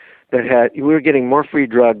that we were getting more free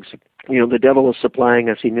drugs. You know, the devil was supplying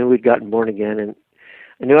us. He knew we'd gotten born again, and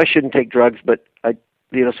I knew I shouldn't take drugs, but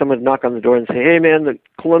someone would knock on the door and say, hey man, the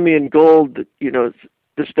Colombian gold, you know,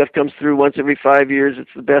 this stuff comes through once every 5 years.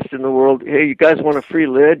 It's the best in the world. Hey, you guys want a free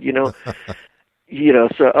lid? You know,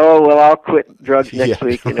 so, I'll quit drugs next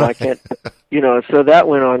week. You know, I can't, you know, so that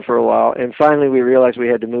went on for a while. And finally we realized we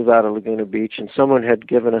had to move out of Laguna Beach, and someone had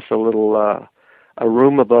given us a little, a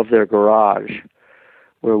room above their garage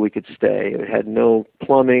where we could stay. It had no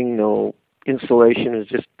plumbing, no insulation. It was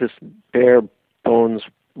just this bare bones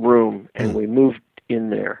room, and we moved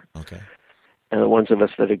in there. Okay. The ones of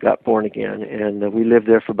us that had got born again, and we lived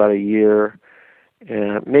there for about a year.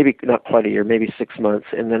 maybe not quite a year, maybe 6 months,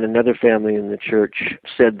 and then another family in the church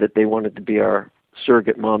said that they wanted to be our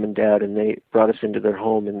surrogate mom and dad, and they brought us into their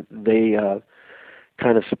home, and they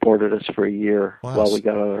kind of supported us for a year while we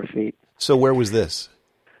got on our feet. So where was this?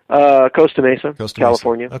 Costa Mesa,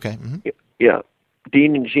 California. Mesa. Okay. Mm-hmm. Yeah.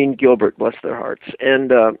 Dean and Jean Gilbert, bless their hearts.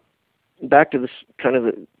 And back to this kind of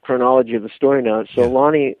the chronology of the story now. So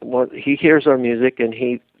Lonnie, he hears our music, and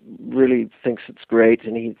he really thinks it's great,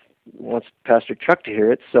 and he wants Pastor Chuck to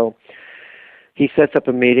hear it. So he sets up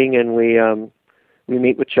a meeting, and we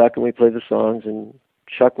meet with Chuck, and we play the songs, and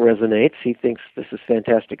Chuck resonates. He thinks this is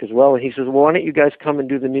fantastic as well. And he says, well, why don't you guys come and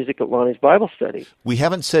do the music at Lonnie's Bible study? We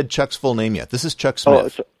haven't said Chuck's full name yet. This is Chuck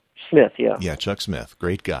Smith. Oh, Smith, yeah. Yeah, Chuck Smith.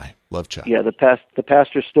 Great guy. Love Chuck. Yeah, the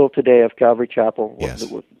pastor still today of Calvary Chapel, yes.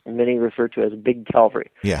 What many refer to as Big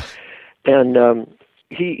Calvary. Yeah. And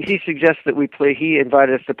he suggests that we play, he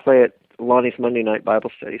invited us to play at Lonnie's Monday night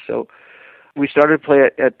Bible study. So we started to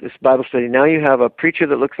play at this Bible study. Now you have a preacher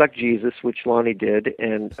that looks like Jesus, which Lonnie did,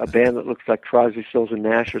 and a band that looks like Crosby, Stills, and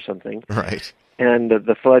Nash or something. Right. And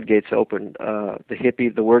the floodgates opened.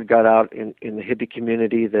 The word got out in the hippie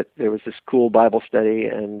community that there was this cool Bible study,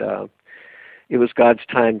 and it was God's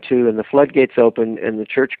time too. And the floodgates opened, and the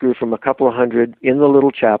church grew from a couple of hundred in the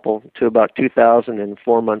little chapel to about 2,000 in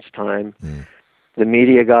 4 months' time. Mm. The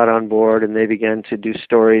media got on board, and they began to do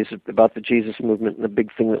stories about the Jesus movement and the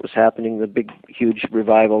big thing that was happening, the big, huge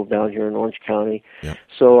revival down here in Orange County. Yep.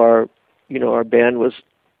 So our band was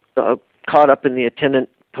caught up in the attendant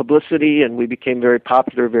publicity, and we became very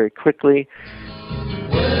popular very quickly.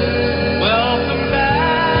 Welcome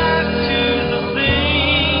back to the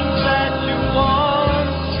things that you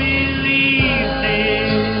once believed in.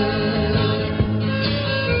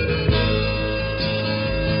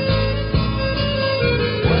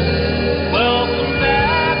 Welcome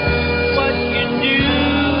back, what you knew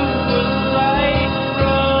was right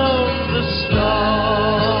from the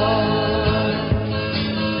start.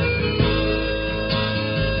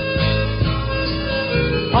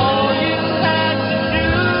 All you had to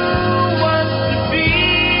do was to be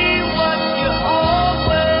what you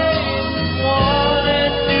always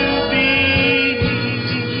wanted to be.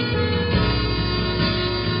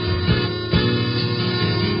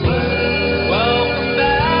 Welcome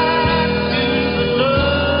back to the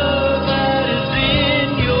love that is in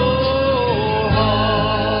your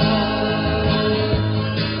heart.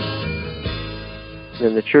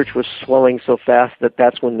 And the church was swelling so fast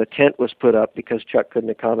that's when the tent was put up, because Chuck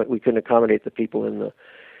we couldn't accommodate the people in the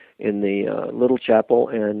little chapel,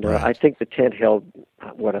 and Right. I think the tent held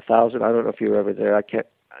 1,000. I don't know if you were ever there.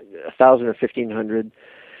 1,000 or 1,500,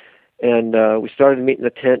 and we started to meet in the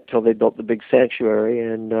tent till they built the big sanctuary,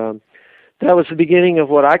 and that was the beginning of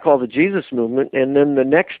what I call the Jesus movement. And then the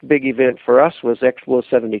next big event for us was Expo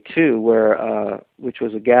 72, which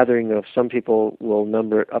was a gathering of, some people will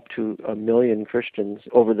number it up to 1 million Christians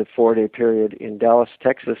over the 4-day period in Dallas,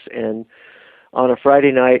 Texas. And on a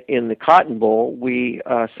Friday night in the Cotton Bowl, we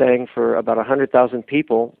sang for about 100,000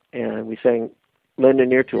 people, and we sang Lend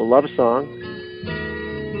an Ear to a Love Song.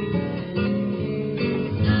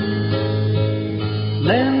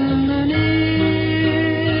 Lend an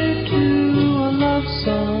ear to a love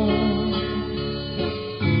song.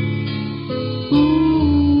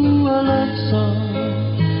 Ooh, a love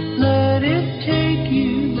song. Let it take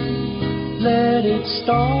you, let it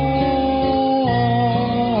start.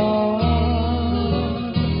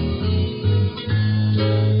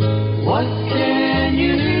 What can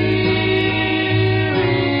you hear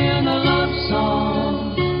in a love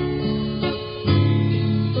song?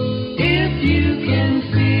 If you can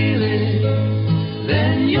feel it,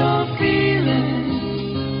 then you're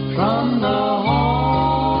feeling from the heart.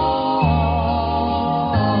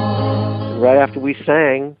 Right after we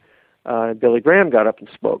sang, Billy Graham got up and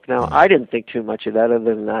spoke. Now, I didn't think too much of that,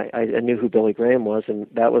 other than I knew who Billy Graham was, and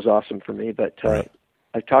that was awesome for me. But Right.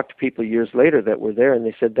 I talked to people years later that were there, and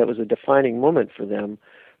they said that was a defining moment for them,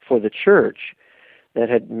 for the church, that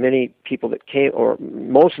had many people that came, or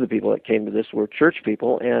most of the people that came to this were church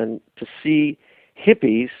people, and to see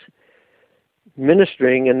hippies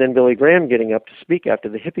ministering, and then Billy Graham getting up to speak after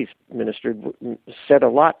the hippies ministered, said a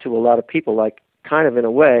lot to a lot of people, like, kind of in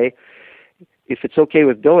a way, if it's okay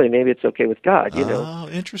with Billy, maybe it's okay with God, you know. Oh,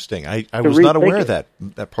 interesting. I was not aware of that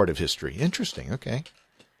part of history. Interesting. Okay.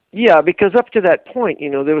 Yeah, because up to that point,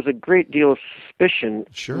 there was a great deal of suspicion,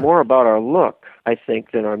 Sure. more about our look I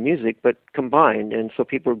think, than our music, but combined. And so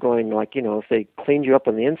people are going like, if they cleaned you up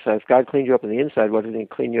on the inside, if God cleaned you up on the inside, why doesn't he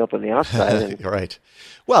clean you up on the outside? And, right.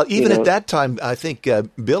 Well, even at that time, I think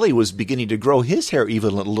Billy was beginning to grow his hair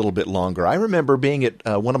even a little bit longer. I remember being at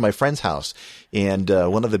one of my friend's house, and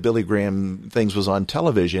one of the Billy Graham things was on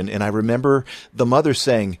television, and I remember the mother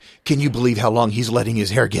saying, "Can you believe how long he's letting his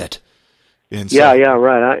hair get?" And so, yeah,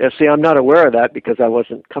 right. See, I'm not aware of that because I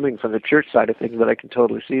wasn't coming from the church side of things, but I can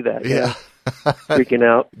totally see that. Yeah. Freaking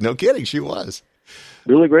out. No kidding, she was.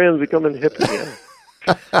 Billy Graham's becoming hip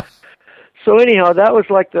again. So anyhow, that was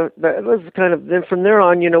like that was kind of, then from there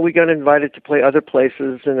on, we got invited to play other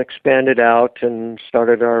places and expanded out and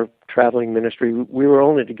started our traveling ministry. We were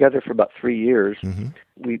only together for about 3 years. Mm-hmm.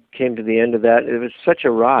 We came to the end of that. It was such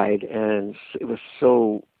a ride, and it was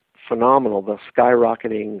so phenomenal, the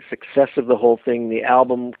skyrocketing success of the whole thing. The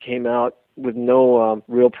album came out with no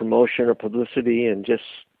real promotion or publicity and just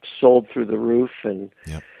sold through the roof. And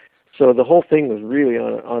yep. So the whole thing was really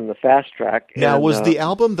on the fast track. Now, and, was the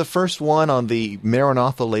album the first one on the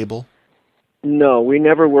Maranatha label? No, we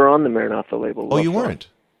never were on the Maranatha label. Oh, you weren't?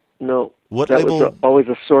 No. What that label? was always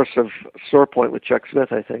a source of sore point with Chuck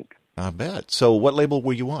Smith, I think. I bet. So what label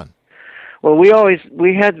were you on? Well, we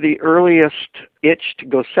had the earliest itch to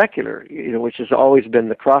go secular, which has always been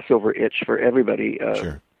the crossover itch for everybody.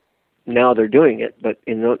 Sure. Now they're doing it, but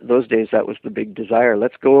in those days that was the big desire.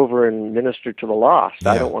 Let's go over and minister to the lost.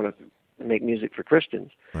 Yeah. I don't want to make music for Christians.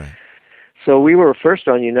 Right. So we were first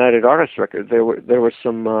on United Artists Records. There were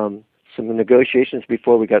some negotiations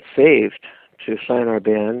before we got saved to sign our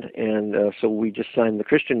band, and so we just signed the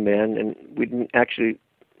Christian band, and we didn't actually.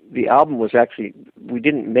 The album was actually, we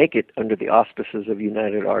didn't make it under the auspices of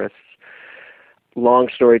United Artists. Long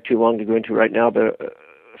story, too long to go into right now, but a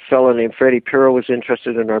fellow named Freddie Pirro was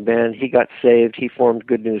interested in our band. He got saved. He formed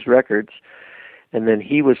Good News Records, and then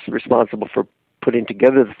he was responsible for putting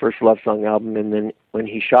together the first Love Song album, and then when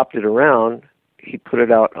he shopped it around, he put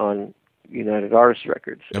it out on United Artists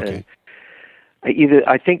Records. Okay. And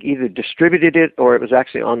I think either distributed it or it was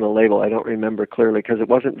actually on the label. I don't remember clearly because it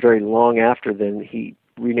wasn't very long after then he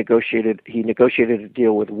negotiated a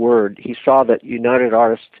deal with Word. He saw that United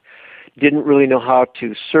Artists didn't really know how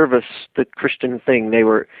to service the Christian thing. They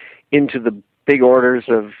were into the big orders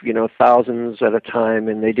of, thousands at a time,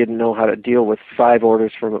 and they didn't know how to deal with 5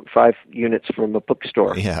 units from a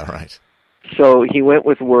bookstore. Yeah, right. So he went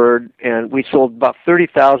with Word, and we sold about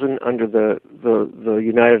 30,000 under the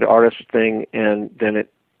United Artists thing, and then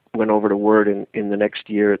it went over to Word, and in the next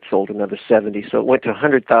year it sold another 70. So it went to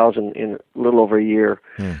 100,000 in a little over a year,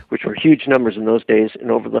 which were huge numbers in those days.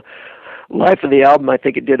 And over the life of the album, I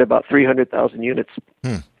think it did about 300,000 units,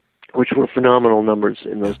 which were phenomenal numbers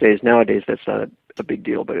in those days. Nowadays, that's not a big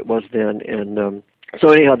deal, but it was then. And so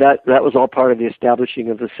anyhow, that was all part of the establishing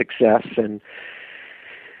of the success. And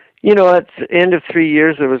at the end of 3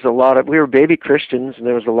 years, there was we were baby Christians, and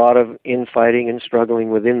there was a lot of infighting and struggling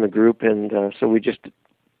within the group. And so we just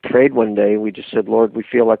prayed one day. We just said, Lord, we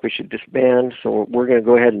feel like we should disband, so we're going to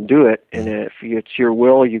go ahead and do it. And if it's your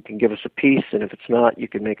will, you can give us a peace, and if it's not, you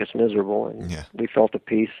can make us miserable. And we felt a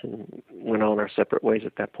peace and went on our separate ways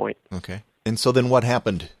at that point. Okay. And so then what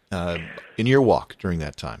happened in your walk during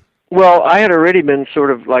that time? Well, I had already been sort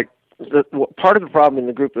of like, part of the problem in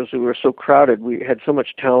the group was we were so crowded. We had so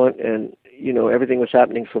much talent, and everything was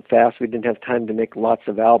happening so fast. We didn't have time to make lots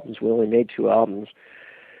of albums. We only made 2 albums.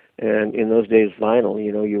 And in those days, vinyl,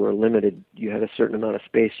 you were limited. You had a certain amount of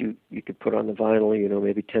space you could put on the vinyl,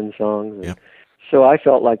 maybe 10 songs. And so I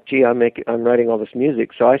felt like, gee, I'm writing all this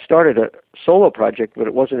music. So I started a solo project, but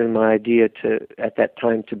it wasn't in my idea at that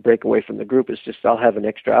time to break away from the group. It's just I'll have an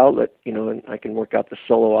extra outlet, and I can work out the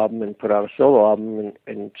solo album and put out a solo album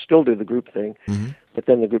and still do the group thing. Mm-hmm. But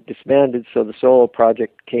then the group disbanded, so the solo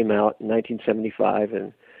project came out in 1975,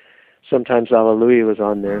 and Sometimes Hallelujah was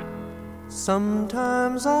on there.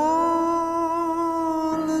 Sometimes hallelujah,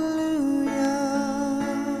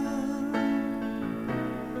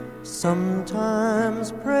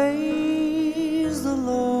 sometimes praise the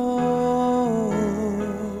Lord,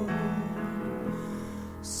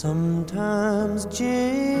 sometimes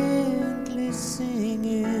gently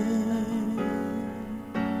singing,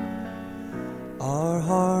 our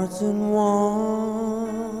hearts in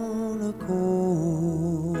one accord.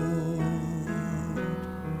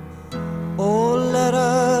 Oh, let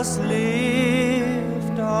us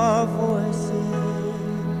lift our voices,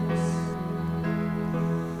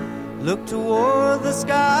 look toward the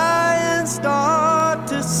sky and start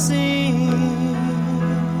to sing.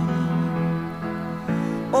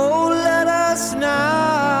 Oh, let us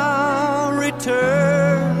now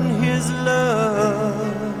return His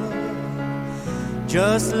love,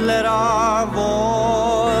 Just let our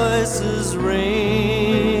voices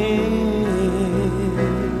ring.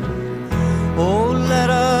 Oh, let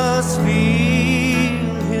us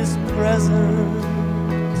feel His presence.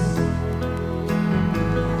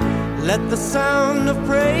 Let the sound of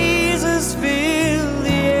praises fill the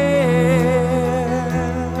air.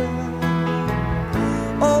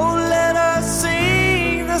 Oh, let us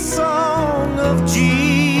sing the song of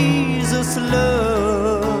Jesus'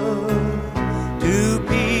 love to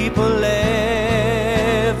people everywhere.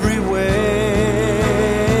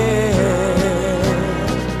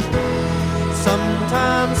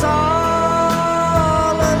 Sometimes hallelujah,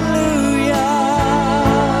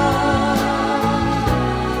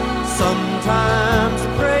 sometimes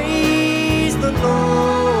praise the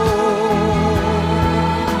Lord,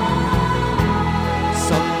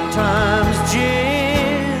 sometimes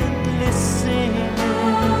gently singing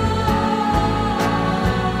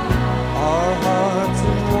our hearts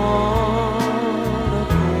in one accord.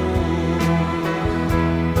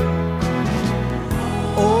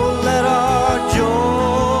 Oh, let our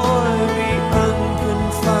joy be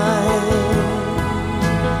unconfined.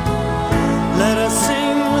 Let us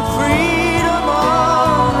sing with freedom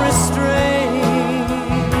unrestrained.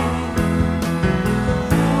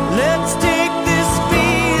 Let's take this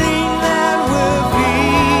feeling that we're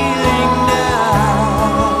feeling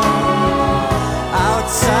now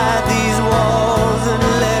outside these walls and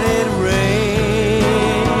let it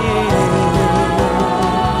rain.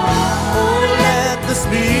 Oh, let the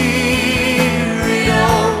Spirit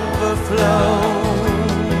overflow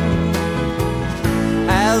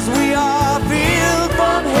as we are filled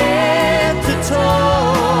from head to toe.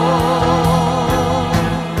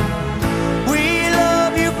 We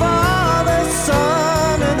love you, Father,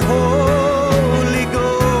 Son, and Holy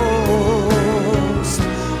Ghost,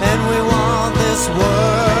 and we want this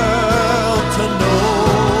world to know.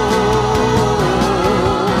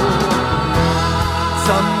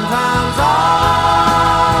 Sometimes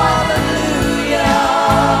hallelujah,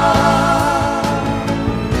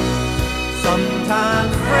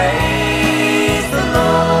 sometimes praise the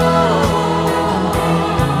Lord,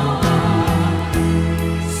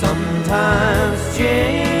 sometimes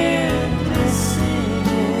gently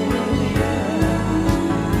singing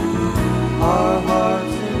our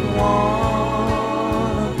hearts in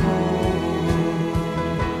one accord.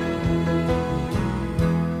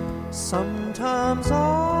 Sometimes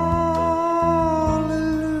hallelujah,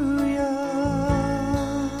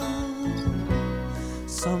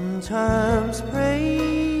 sometimes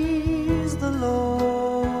praise the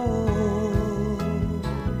Lord,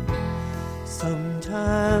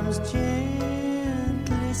 sometimes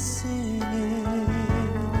gently singing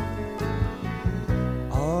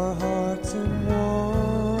our hearts in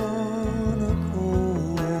one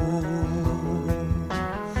accord.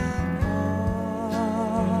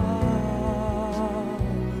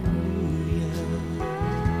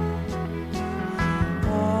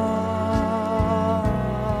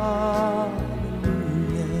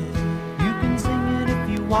 Hallelujah. You can sing it if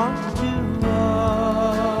you want to.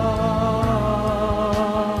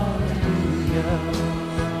 Hallelujah.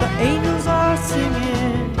 The angels are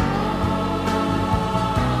singing.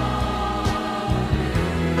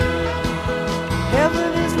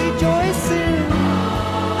 Heaven is rejoicing.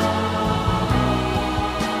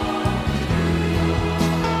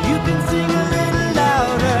 You can sing a little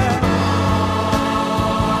louder.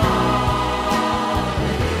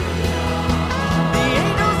 The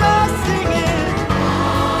angels are singing.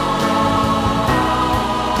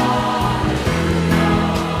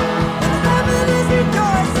 And heaven is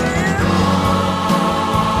rejoicing.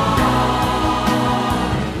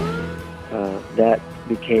 That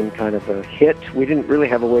became kind of a hit. We didn't really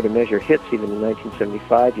have a way to measure hits even in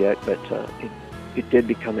 1975 yet, but it did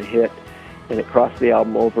become a hit, and it crossed the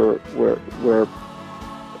album over where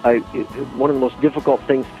one of the most difficult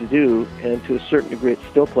things to do, and to a certain degree it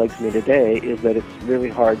still plagues me today, is that it's really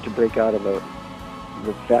hard to break out of the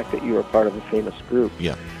fact that you are part of a famous group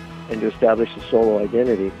Yeah. and to establish a solo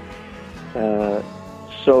identity.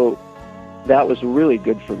 So that was really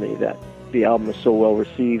good for me, that the album was so well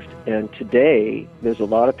received. And today, there's a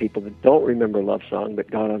lot of people that don't remember Love Song but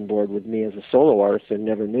got on board with me as a solo artist and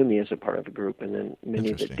never knew me as a part of a group. And then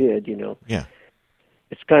many that did, you know. Yeah.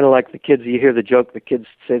 It's kind of like the kids, you hear the joke, the kids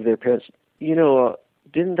say to their parents, you know,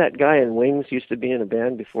 didn't that guy in Wings used to be in a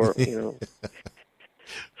band before, you know?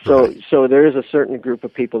 So there is a certain group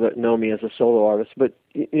of people that know me as a solo artist, but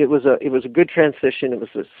it was a good transition. It was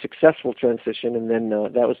a successful transition, and then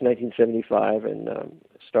that was 1975, and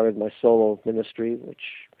started my solo ministry, which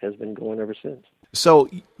has been going ever since. So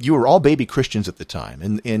you were all baby Christians at the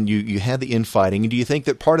time, and you had the infighting. And do you think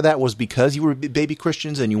that part of that was because you were baby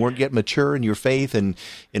Christians and you weren't yet mature in your faith and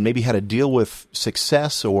maybe had to deal with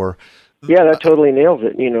success or... Yeah, that totally nails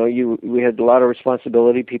it. We had a lot of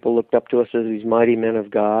responsibility. People looked up to us as these mighty men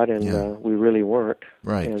of God, and we really weren't.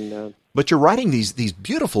 Right. And, but you're writing these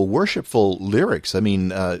beautiful, worshipful lyrics. I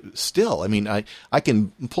mean, still, I mean, I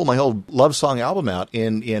can pull my whole love song album out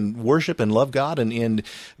and worship and love God, and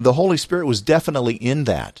the Holy Spirit was definitely in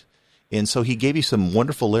that. And so he gave you some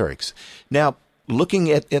wonderful lyrics. Now,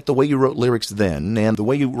 looking at the way you wrote lyrics then and the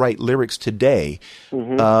way you write lyrics today,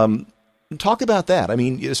 talk about that. I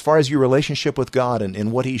mean, as far as your relationship with God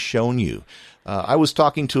and what he's shown you. I was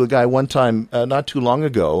talking to a guy one time, not too long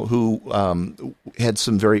ago, who had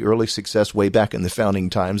some very early success way back in the founding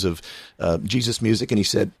times of Jesus music, and he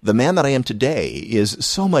said, the man that I am today is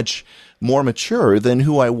so much more mature than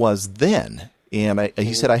who I was then. And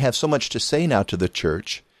he said, I have so much to say now to the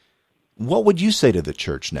church. What would you say to the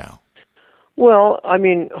church now? Well, I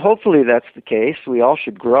mean, hopefully that's the case. We all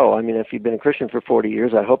should grow. I mean, if you've been a Christian for 40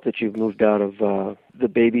 years, I hope that you've moved out of the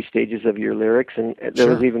baby stages of your lyrics. And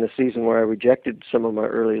there was even a season where I rejected some of my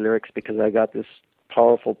early lyrics because I got this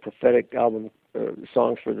powerful prophetic album,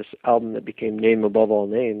 songs for this album that became Name Above All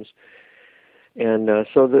Names. And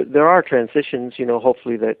so there are transitions,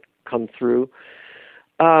 hopefully that come through.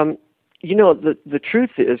 The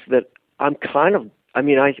truth is that I'm kind of,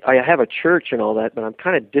 I have a church and all that, but I'm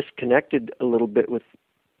kind of disconnected a little bit with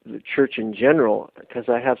the church in general because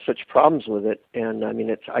I have such problems with it. And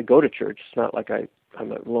I go to church. It's not like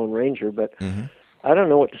I'm a Lone Ranger, but I don't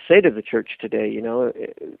know what to say to the church today.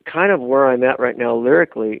 Kind of where I'm at right now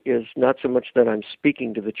lyrically is not so much that I'm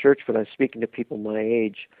speaking to the church, but I'm speaking to people my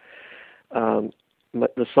age.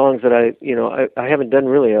 The songs that I haven't done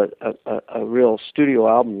really a real studio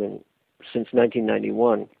album since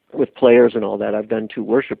 1991. With players and all that. I've done 2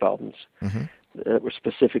 worship albums that were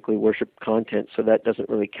specifically worship content, so that doesn't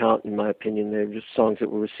really count in my opinion. They're just songs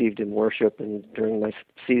that were received in worship and during my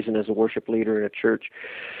season as a worship leader in a church.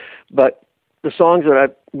 But the songs that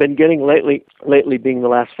I've been getting lately being the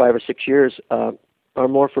last 5 or 6 years, are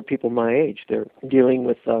more for people my age. They're dealing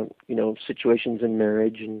with, situations in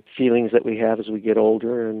marriage and feelings that we have as we get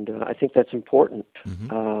older, and I think that's important.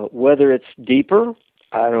 Whether it's deeper,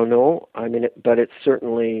 I don't know. But it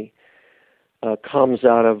certainly comes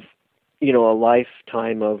out of, a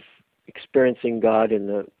lifetime of experiencing God in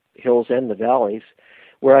the hills and the valleys,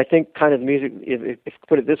 where I think kind of the music, if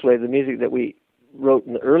put it this way, the music that we wrote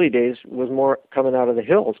in the early days was more coming out of the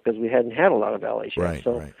hills because we hadn't had a lot of valleys yet. Right,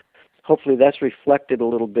 so hopefully that's reflected a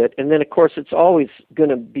little bit. And then, of course, it's always going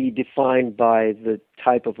to be defined by the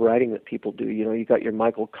type of writing that people do. You got your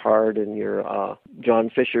Michael Card and your John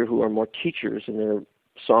Fisher, who are more teachers, and their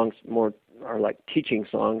songs more are like teaching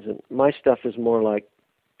songs, and my stuff is more like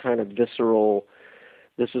kind of visceral.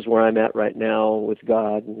 This is where I'm at right now with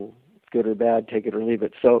God, and good or bad, take it or leave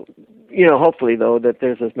it. So, hopefully though that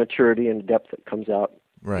there's this maturity and depth that comes out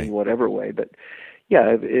in whatever way. But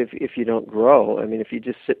yeah, if you don't grow, if you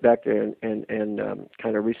just sit back there and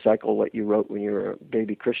kind of recycle what you wrote when you were a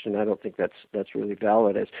baby Christian, I don't think that's really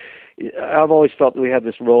valid. I've always felt that we have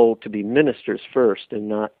this role to be ministers first and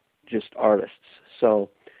not just artists. So,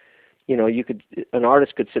 an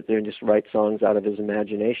artist could sit there and just write songs out of his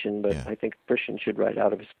imagination, but I think a Christian should write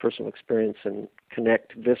out of his personal experience and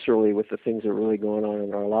connect viscerally with the things that are really going on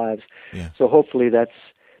in our lives. Yeah. So hopefully that's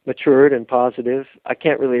matured and positive. I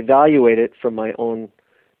can't really evaluate it from my own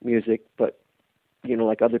music, but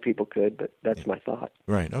like other people could, but that's my thought.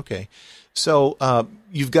 Right. Okay. So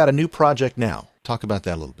you've got a new project now. Talk about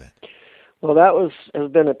that a little bit. Well, that has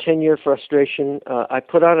been a 10-year frustration. I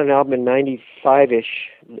put out an album in 95-ish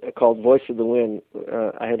called Voice of the Wind.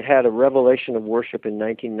 I had a revelation of worship in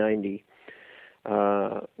 1990,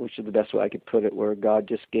 which is the best way I could put it, where God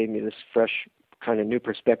just gave me this fresh kind of new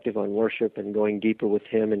perspective on worship and going deeper with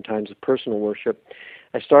Him in times of personal worship.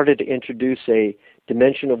 I started to introduce a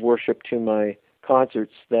dimension of worship to my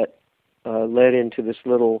concerts that led into this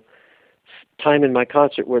little time in my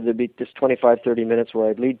concert where there'd be just 25, 30 minutes where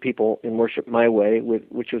I'd lead people in worship my way,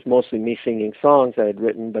 which was mostly me singing songs I had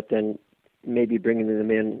written, but then maybe bringing them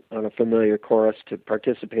in on a familiar chorus to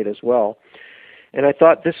participate as well. And I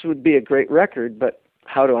thought this would be a great record, but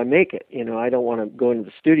how do I make it? I don't want to go into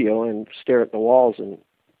the studio and stare at the walls and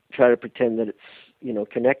try to pretend that it's,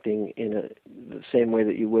 connecting in the same way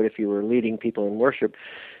that you would if you were leading people in worship.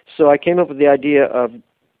 So I came up with the idea of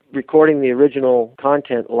recording the original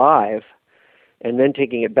content live and then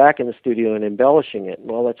taking it back in the studio and embellishing it.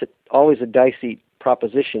 Well, that's always a dicey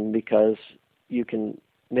proposition because you can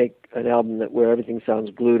make an album where everything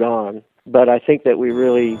sounds glued on, But I think that we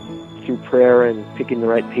really, through prayer and picking the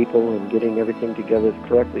right people and getting everything together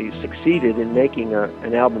correctly, succeeded in making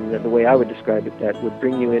an album that, the way I would describe it, that would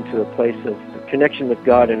bring you into a place of connection with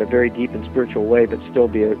God in a very deep and spiritual way, but still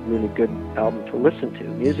be a really good album to listen to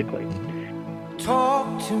musically.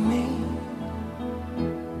 Talk to me.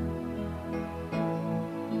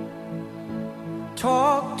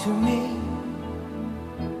 Talk to me.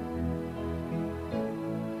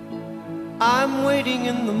 I'm waiting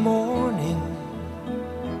in the morning.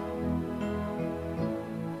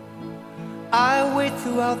 I wait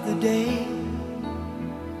throughout the day.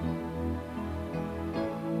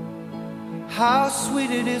 How sweet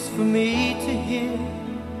it is for me to hear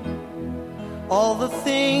all the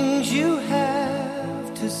things you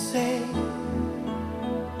have to say.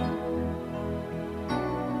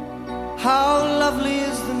 How lovely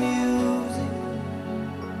is the music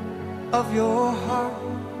of your heart.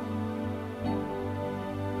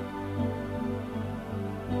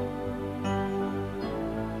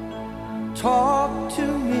 Talk to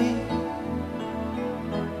me,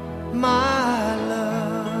 my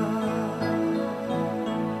love.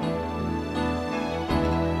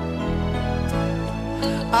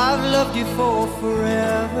 I've loved you for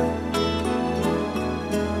forever,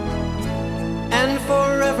 and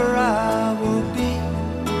forever I will be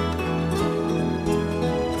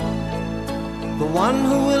the one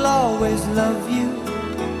who will always love you.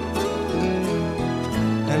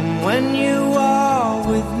 And when you are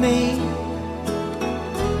with me,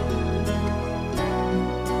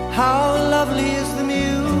 how lovely is the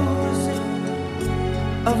music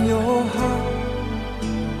of your heart.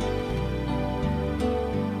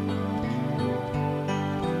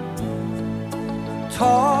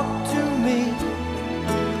 Talk to me,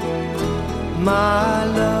 my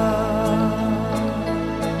love.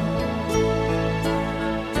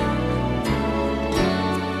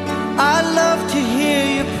 I love to hear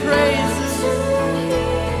your praises.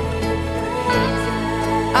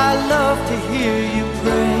 I love to hear you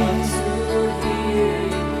praise.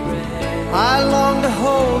 I long to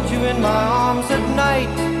hold you in my arms at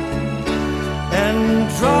night and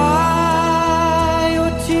dry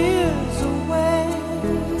your tears away.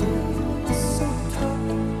 So talk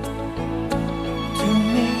to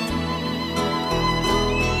me.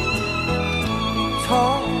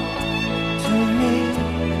 Talk to me.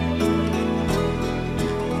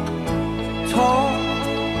 Talk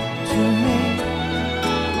to me,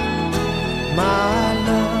 my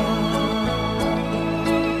love.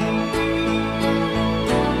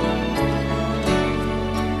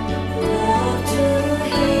 Love to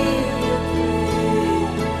hear your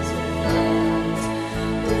praises.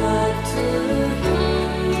 Love to hear you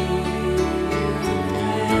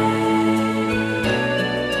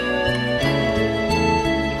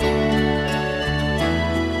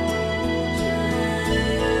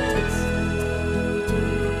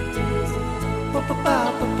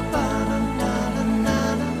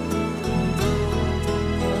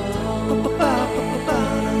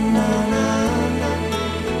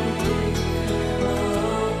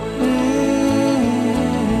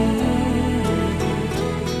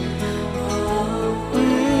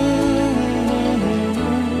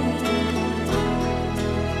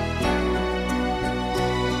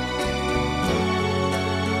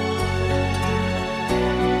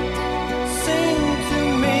Sing to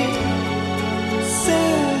me,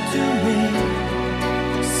 sing to me,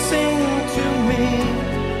 sing to me,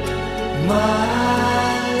 my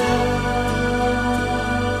love,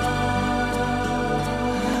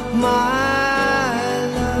 my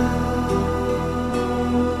love.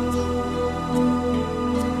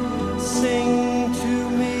 Sing to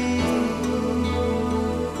me,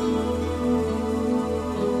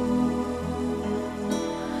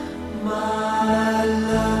 my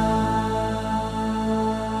love.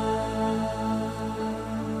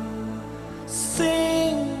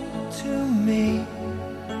 Sing to me.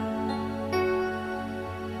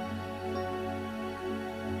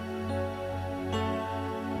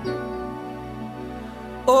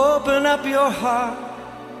 Open up your heart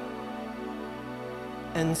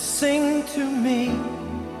and sing to me.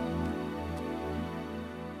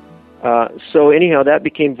 So anyhow, that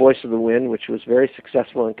became Voice of the Wind, which was very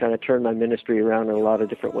successful and kind of turned my ministry around in a lot of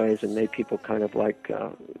different ways and made people kind of like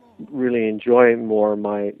really enjoy more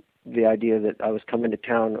the idea that I was coming to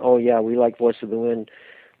town. Oh yeah, we like Voice of the Wind.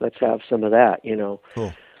 Let's have some of that, you know.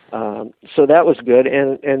 Cool. So that was good,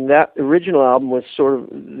 and that original album was sort of,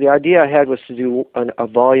 the idea I had was to do a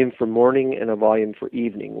volume for morning and a volume for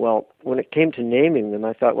evening. Well, when it came to naming them,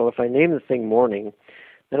 I thought, well, if I name the thing Morning,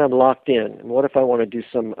 then I'm locked in. And what if I want to do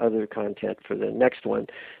some other content for the next one?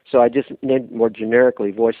 So I just named more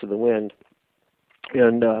generically Voice of the Wind.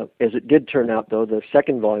 And as it did turn out, though, the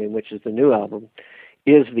second volume, which is the new album,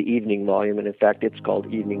 is the evening volume, and in fact it's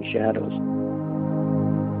called Evening Shadows.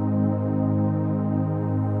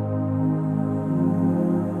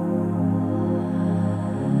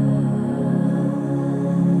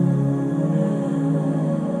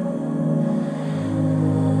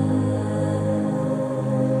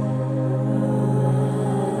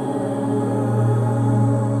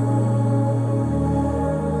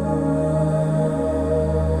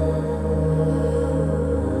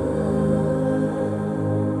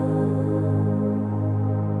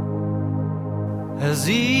 As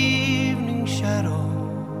evening shadows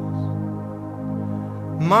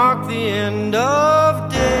mark the end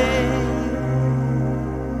of day,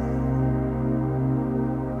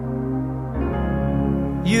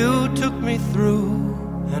 you took me through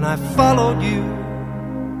and I followed you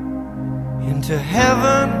into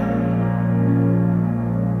heaven.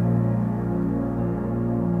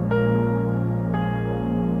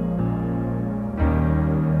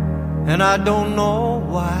 And I don't know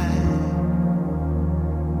why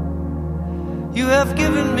you have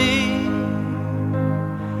given me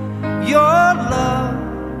your love.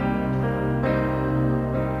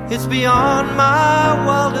 It's beyond my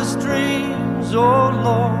wildest dreams, oh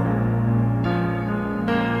Lord,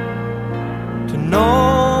 to know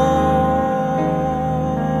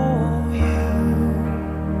you.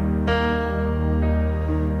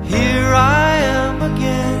 Here I am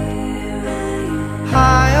again,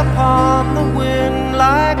 high upon the wind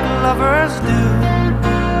like lovers do.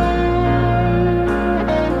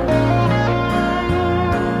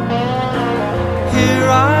 Here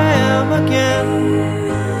I am again,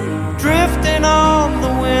 drifting on the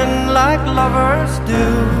wind like lovers do.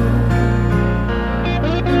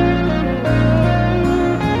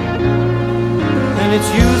 And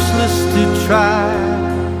it's useless to try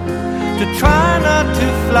not to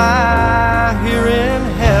fly here in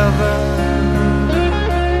heaven.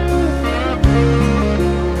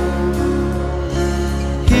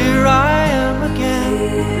 Here I am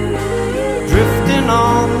again, drifting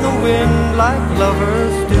on the wind like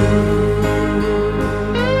lovers do.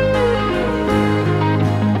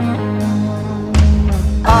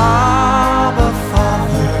 Abba,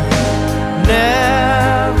 Father,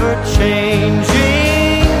 never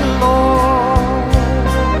changing Lord,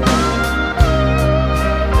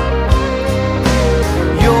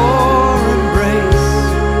 your embrace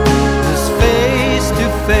is face to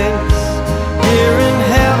face here in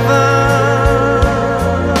heaven.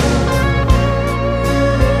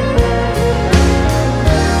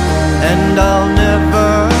 And I'll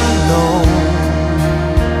never know,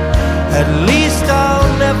 at least I'll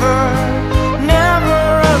never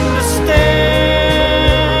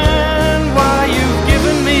understand why you've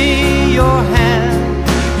given me your hand,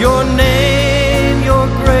 your name, your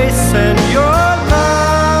grace, and your love.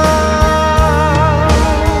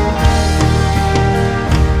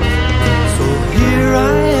 So here I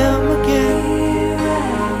am again,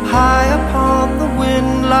 high upon the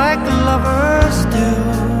wind like lovers do.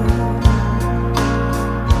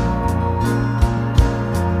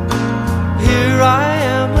 Here I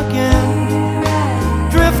am again,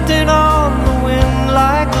 drifting on the wind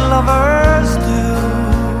like lovers do.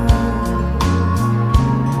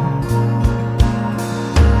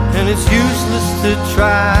 And it's useless to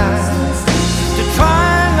try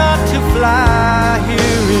not to fly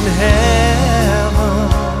here in heaven.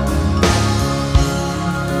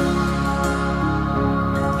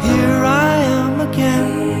 Here I am again,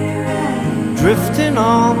 drifting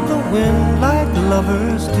on the wind like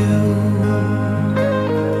lovers do.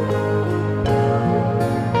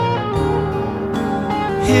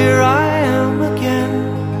 Here I am again,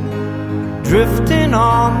 drifting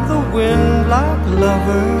on the wind like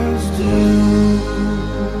lovers do.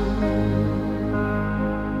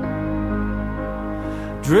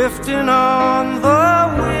 Drifting on the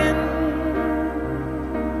wind,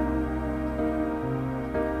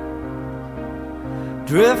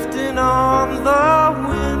 drifting on the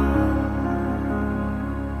wind,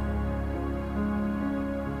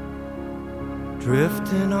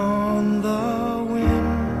 drifting on the wind.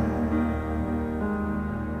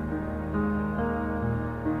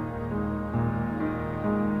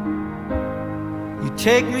 You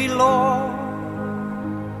take me, Lord,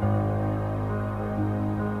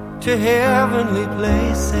 to heavenly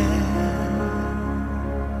places.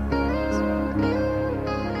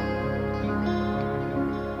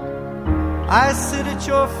 I sit at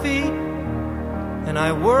your feet and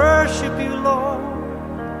I worship you, Lord.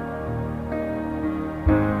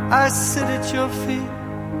 I sit at your feet.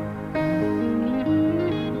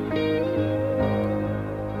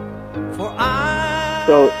 For I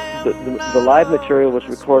So the live material was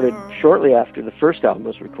recorded shortly after the first album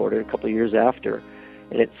was recorded, a couple of years after,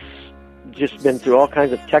 and it's just been through all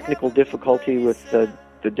kinds of technical difficulty with the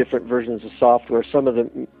different versions of software. Some of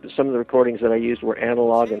the recordings that I used were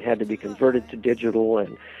analog and had to be converted to digital,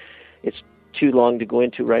 and it's too long to go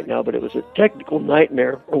into right now, but it was a technical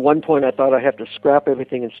nightmare. At one point I thought I have to scrap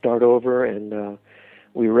everything and start over, and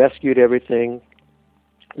we rescued everything.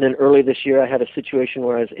 And then early this year I had a situation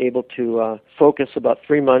where I was able to focus about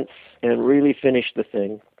 3 months and really finish the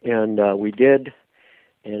thing, and we did,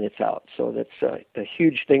 and it's out. So that's a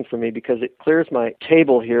huge thing for me because it clears my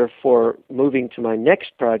table here for moving to my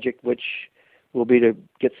next project, which will be to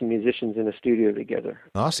get some musicians in a studio together.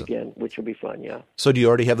 Awesome. Again, which will be fun, yeah. So do you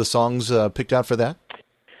already have the songs picked out for that?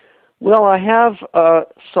 Well, I have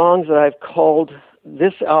songs that I've called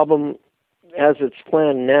this album, as it's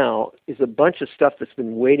planned now, is a bunch of stuff that's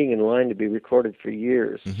been waiting in line to be recorded for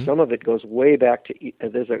years. Mm-hmm. Some of it goes way back to,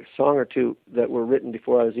 there's a song or two that were written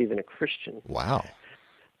before I was even a Christian. Wow.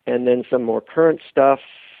 And then some more current stuff,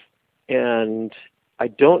 and I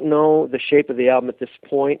don't know the shape of the album at this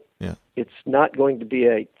point. Yeah. It's not going to be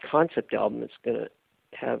a concept album. It's going to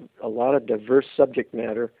have a lot of diverse subject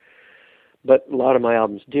matter, but a lot of my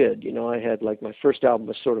albums did. You know, I had, like, my first album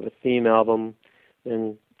was sort of a theme album,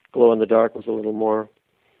 and Glow in the Dark was a little more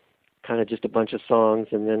kind of just a bunch of songs,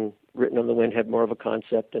 and then Written on the Wind had more of a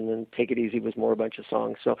concept, and then Take It Easy was more a bunch of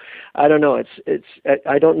songs. So I don't know.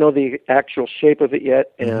 I don't know the actual shape of it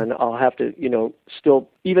yet, and I'll have to, still,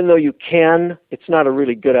 even though you can, it's not a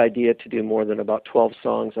really good idea to do more than about 12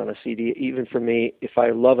 songs on a CD. Even for me, if I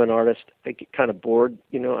love an artist, I get kind of bored.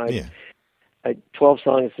 12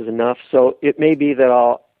 songs is enough. So it may be that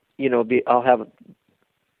I'll have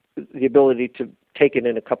the ability to take it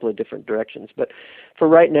in a couple of different directions. But for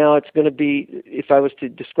right now, it's going to be, if I was to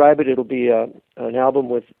describe it, it'll be an album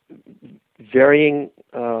with varying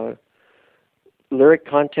lyric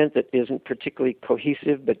content that isn't particularly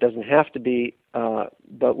cohesive, but doesn't have to be,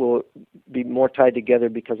 but will be more tied together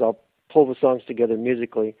because I'll pull the songs together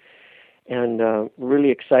musically. And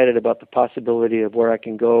really excited about the possibility of where I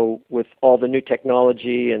can go with all the new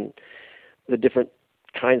technology and the different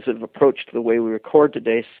kinds of approach to the way we record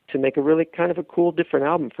today to make a really kind of a cool, different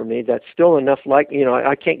album for me that's still enough like,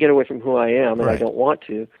 I can't get away from who I am, and Right. I don't want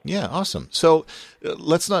to. Yeah, awesome. So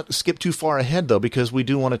let's not skip too far ahead, though, because we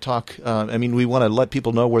do want to talk, we want to let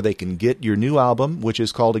people know where they can get your new album, which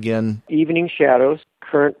is called, again, Evening Shadows.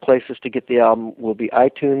 Current places to get the album will be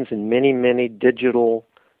iTunes and many, many digital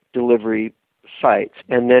delivery sites.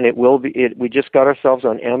 And then we just got ourselves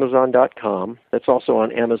on Amazon.com. That's also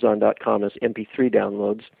on Amazon.com as MP3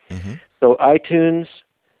 downloads. Mm-hmm. So iTunes,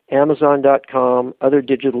 Amazon.com, other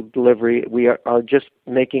digital delivery. We are just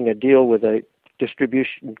making a deal with a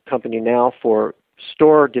distribution company now for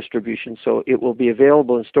store distribution. So it will be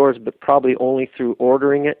available in stores, but probably only through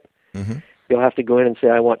ordering it. Mm-hmm. You'll have to go in and say,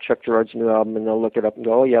 I want Chuck Girard's new album, and they'll look it up and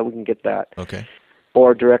go, oh, yeah, we can get that. Okay.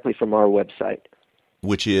 Or directly from our website.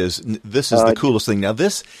 Which is, this is the coolest thing. Now,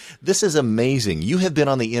 this is amazing. You have been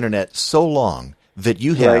on the internet so long that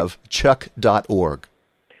you have chuck.org.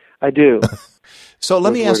 I do. So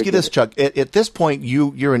let me ask you this, Chuck. At this point,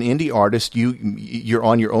 you're an indie artist. You're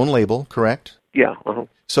on your own label, correct? Yeah. Uh-huh.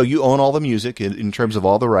 So you own all the music in terms of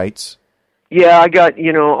all the rights. Yeah, I got,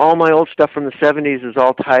 all my old stuff from the 70s is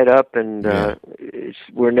all tied up, and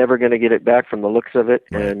we're never going to get it back from the looks of it,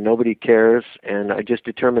 Right. and nobody cares, and I just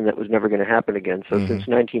determined that was never going to happen again. So since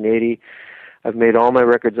 1980, I've made all my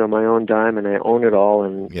records on my own dime, and I own it all,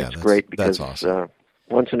 and it's great because that's awesome.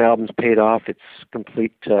 Once an album's paid off, it's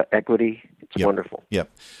complete equity. It's wonderful.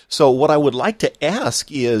 Yep. So what I would like to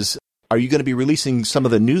ask is, are you going to be releasing some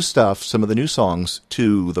of the new stuff, some of the new songs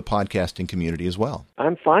to the podcasting community as well?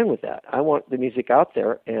 I'm fine with that. I want the music out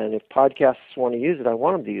there, and if podcasts want to use it, I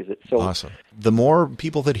want them to use it. So awesome. The more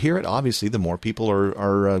people that hear it, obviously, the more people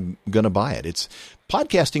are going to buy it. It's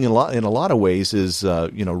podcasting in a lot of ways is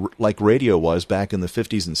like radio was back in the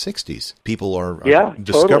 50s and 60s. People are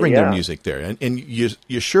discovering their music there, and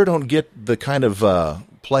you sure don't get the kind of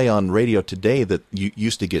play on radio today that you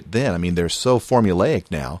used to get then. I mean, they're so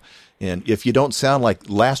formulaic now. And if you don't sound like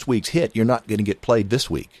last week's hit, you're not going to get played this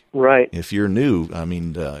week. Right. If you're new,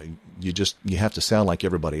 you have to sound like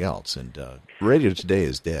everybody else. And radio today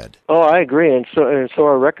is dead. Oh, I agree, and so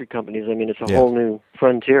are record companies. I mean, it's a whole new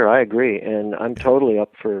frontier. I agree, and I'm totally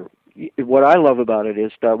up for. What I love about it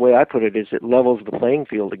is the way I put it is it levels the playing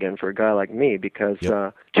field again for a guy like me because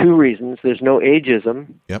two reasons: there's no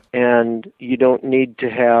ageism, and you don't need to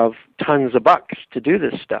have tons of bucks to do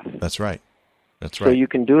this stuff. That's right. That's So right. you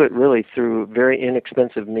can do it really through very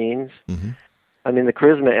inexpensive means. Mm-hmm. I mean, the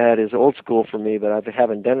Charisma ad is old school for me, but I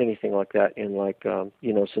haven't done anything like that in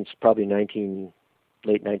since probably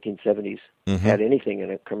late 1970s. Mm-hmm. Had anything in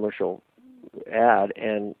a commercial ad,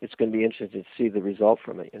 and it's going to be interesting to see the result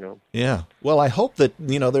from it. Yeah. Well, I hope that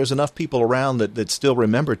there's enough people around that still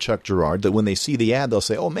remember Chuck Girard that when they see the ad, they'll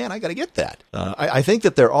say, "Oh man, I got to get that." I think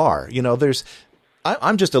that there are.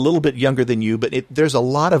 I'm just a little bit younger than you, but there's a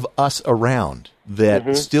lot of us around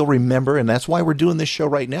that still remember, and that's why we're doing this show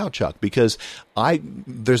right now, Chuck, because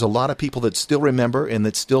there's a lot of people that still remember and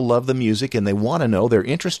that still love the music, and they want to know, they're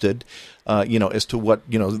interested, as to what,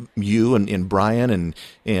 you and Brian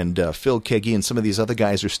and Phil Keggy and some of these other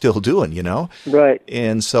guys are still doing, Right.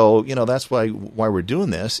 And so, that's why we're doing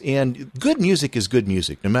this. And good music is good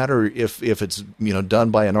music, no matter if it's, done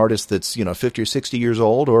by an artist that's, 50 or 60 years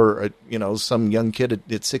old or, some young kid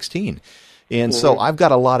at 16. And so I've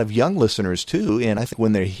got a lot of young listeners, too, and I think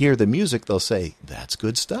when they hear the music, they'll say, that's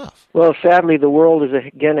good stuff. Well, sadly, the world is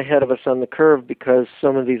again ahead of us on the curve because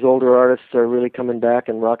some of these older artists are really coming back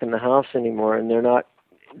and rocking the house anymore, and they're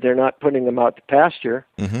not putting them out to pasture,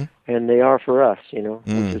 and they are for us,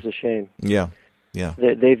 which is a shame. Yeah, yeah.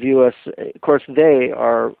 They view us, of course, they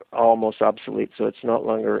are almost obsolete, so it's not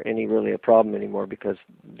longer really a problem anymore because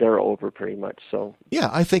they're over pretty much. So yeah,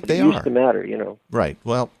 I think they are. It used are. to matter, Right,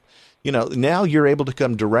 well... now you're able to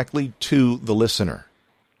come directly to the listener.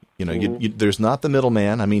 There's not the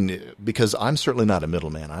middleman. I mean, because I'm certainly not a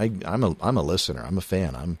middleman. I'm a listener. I'm a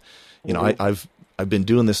fan. I've been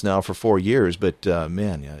doing this now for 4 years, but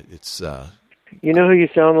man, it's. You know who you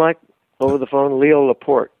sound like over the phone? Leo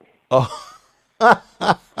Laporte. Oh,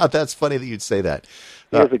 that's funny that you'd say that.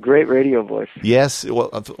 He has a great radio voice. Yes. Well,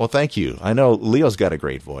 thank you. I know Leo's got a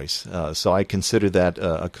great voice, so I consider that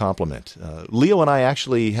a compliment. Leo and I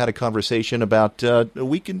actually had a conversation about 2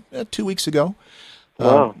 weeks ago.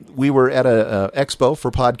 Wow. We were at a expo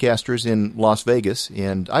for podcasters in Las Vegas,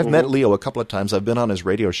 and I've met Leo a couple of times. I've been on his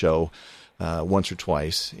radio show once or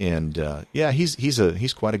twice, and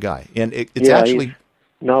he's quite a guy. And it's actually. He's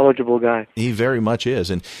knowledgeable guy. He very much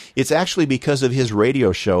is. And it's actually because of his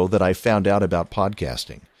radio show that I found out about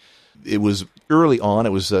podcasting. It was early on.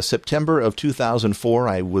 It was September of 2004.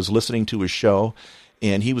 I was listening to his show,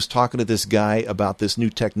 and he was talking to this guy about this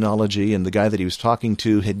new technology, and the guy that he was talking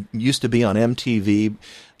to used to be on MTV,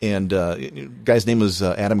 and guy's name was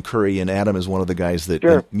Adam Curry, and Adam is one of the guys that...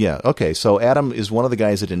 Sure. Okay, so Adam is one of the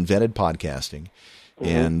guys that invented podcasting.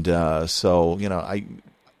 And so,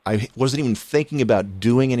 I wasn't even thinking about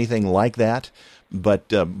doing anything like that,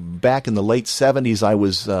 but back in the late 70s,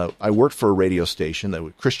 I worked for a radio station, a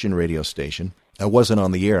Christian radio station. I wasn't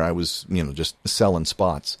on the air. I was, just selling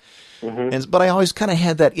spots. But I always kind of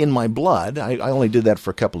had that in my blood. I only did that for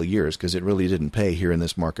a couple of years because it really didn't pay here in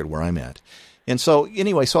this market where I'm at. And so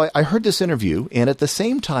anyway, I heard this interview, and at the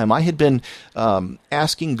same time, I had been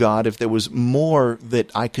asking God if there was more that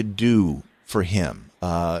I could do for him.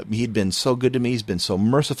 He'd been so good to me. He's been so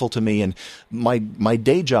merciful to me. And my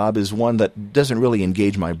day job is one that doesn't really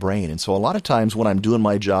engage my brain. And so a lot of times when I'm doing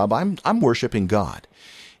my job, I'm worshiping God.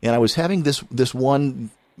 And I was having this one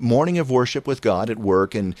morning of worship with God at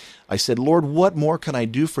work, and I said, Lord, what more can I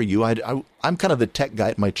do for you? I'm kind of the tech guy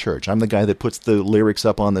at my church. I'm the guy that puts the lyrics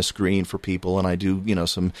up on the screen for people, and I do,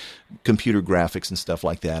 some computer graphics and stuff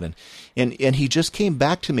like that. And he just came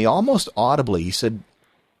back to me almost audibly. He said,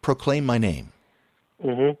 proclaim my name.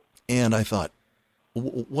 And I thought,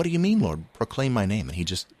 what do you mean, Lord? Proclaim my name. And he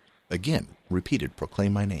just, again, repeated,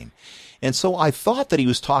 proclaim my name. And so I thought that he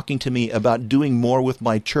was talking to me about doing more with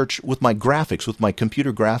my church, with my graphics, with my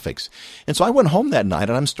computer graphics. And so I went home that night,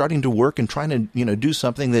 and I'm starting to work and trying to, do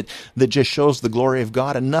something that just shows the glory of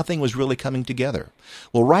God, and nothing was really coming together.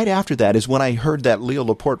 Well, right after that is when I heard that Leo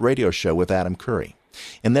Laporte radio show with Adam Curry.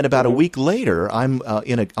 And then about a week later, I'm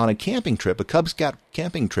on a camping trip, a Cub Scout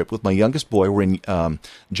camping trip with my youngest boy. We're in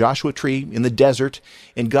Joshua Tree in the desert,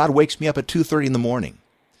 and God wakes me up at 2:30 in the morning.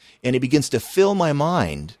 And he begins to fill my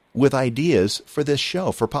mind with ideas for this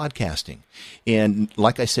show, for podcasting. And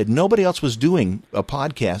like I said, nobody else was doing a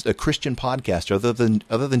podcast, a Christian podcast,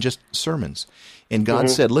 other than just sermons. And God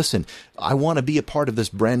said, listen, I want to be a part of this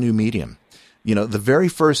brand new medium. The very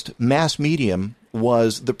first mass medium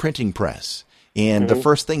was the printing press. And the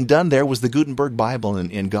first thing done there was the Gutenberg Bible,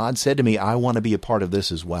 and God said to me, I want to be a part of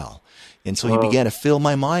this as well. And so he began to fill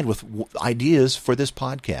my mind with ideas for this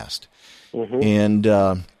podcast.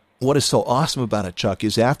 And what is so awesome about it, Chuck,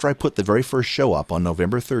 is after I put the very first show up on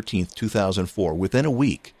November 13th, 2004, within a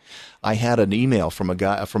week, I had an email from a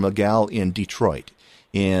gal in Detroit.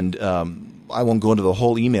 And I won't go into the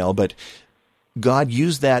whole email, but God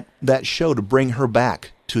used that show to bring her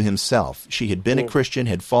back to himself. She had been a Christian,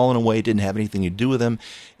 had fallen away, didn't have anything to do with him.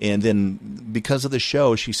 And then because of the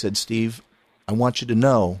show, she said, Steve, I want you to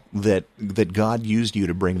know that God used you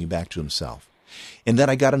to bring me back to himself. And then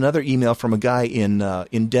I got another email from a guy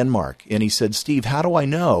in Denmark, and he said, Steve, how do I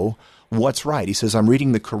know what's right? He says, I'm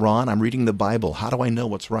reading the Quran, I'm reading the Bible. How do I know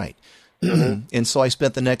what's right? And so I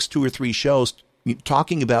spent the next 2 or 3 shows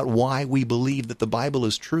talking about why we believe that the Bible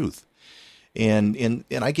is truth. And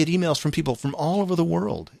I get emails from people from all over the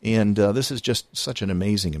world. And this is just such an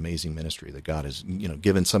amazing, amazing ministry that God has,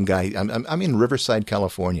 given some guy. I'm in Riverside,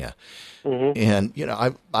 California. And,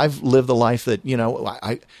 I've lived the life that,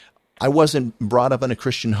 I wasn't brought up in a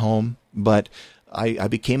Christian home, but I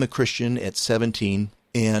became a Christian at 17.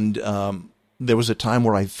 And there was a time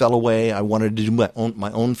where I fell away. I wanted to do my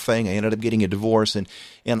own thing. I ended up getting a divorce. And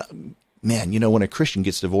man, when a Christian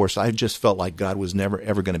gets divorced, I just felt like God was never,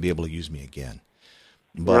 ever going to be able to use me again.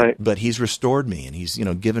 But he's restored me, and he's,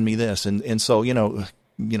 given me this. And so,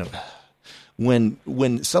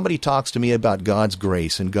 when somebody talks to me about God's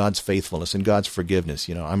grace and God's faithfulness and God's forgiveness,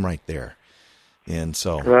 I'm right there. And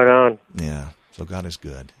so, right on. Yeah. So God is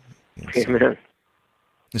good. Amen.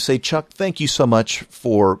 Say, Chuck, thank you so much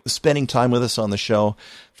for spending time with us on the show,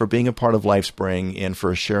 for being a part of LifeSpring, and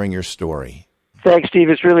for sharing your story. Thanks, Steve.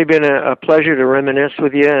 It's really been a pleasure to reminisce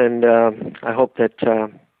with you, and I hope that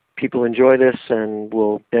people enjoy this and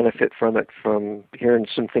will benefit from it, from hearing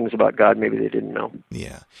some things about God maybe they didn't know.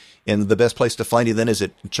 Yeah. And the best place to find you then is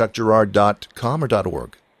at chuckgerard.com or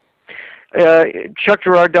 .org?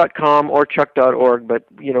 ChuckGerard.com or Chuck.org, but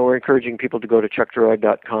we're encouraging people to go to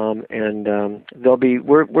ChuckGerard.com, and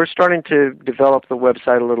we're starting to develop the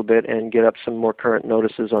website a little bit and get up some more current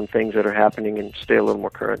notices on things that are happening and stay a little more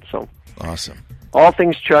current. So awesome. All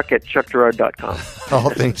things Chuck at ChuckGerard.com. All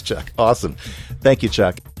things Chuck. Awesome. Thank you,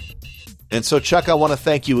 Chuck. And so, Chuck, I want to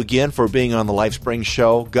thank you again for being on the LifeSpring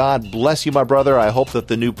Show. God bless you, my brother. I hope that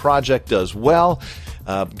the new project does well.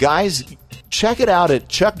 Guys, check it out at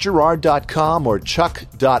chuckgerard.com or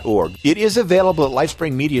chuck.org. It is available at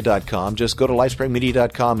lifespringmedia.com. Just go to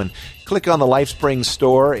lifespringmedia.com and click on the LifeSpring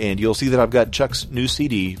store, and you'll see that I've got Chuck's new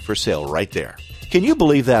CD for sale right there. Can you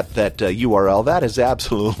believe that URL? That is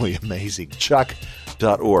absolutely amazing.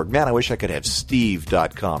 Chuck.org. Man, I wish I could have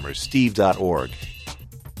steve.com or steve.org.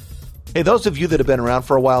 Hey, those of you that have been around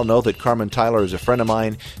for a while know that Carmen Tyler is a friend of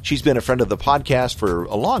mine. She's been a friend of the podcast for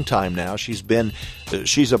a long time now. She's a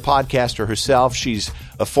podcaster herself. She's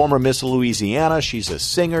a former Miss Louisiana. She's a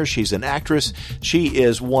singer. She's an actress. She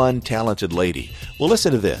is one talented lady. Well,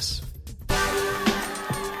 listen to this.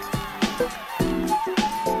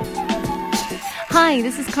 Hi,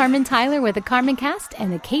 this is Carmen Tyler with the Carmen Cast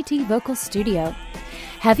and the KT Vocal Studio.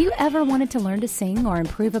 Have you ever wanted to learn to sing or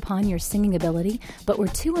improve upon your singing ability, but were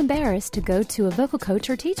too embarrassed to go to a vocal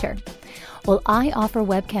coach or teacher? Well, I offer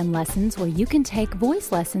webcam lessons where you can take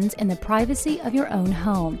voice lessons in the privacy of your own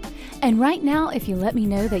home. And right now, if you let me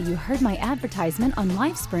know that you heard my advertisement on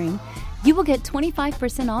LifeSpring, you will get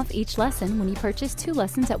 25% off each lesson when you purchase 2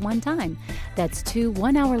 lessons at one time. That's 2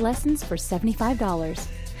 one-hour lessons for $75.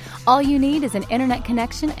 All you need is an internet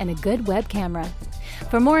connection and a good web camera.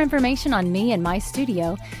 For more information on me and my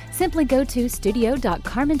studio, simply go to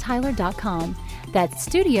studio.carmentyler.com. That's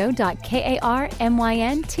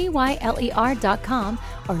studio.carmentyler.com,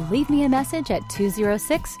 or leave me a message at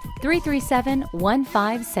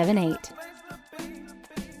 206-337-1578.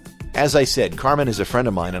 As I said, Carmen is a friend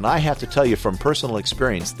of mine, and I have to tell you from personal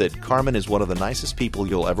experience that Carmen is one of the nicest people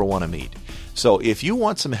you'll ever want to meet. So if you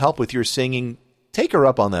want some help with your singing, take her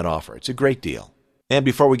up on that offer. It's a great deal. And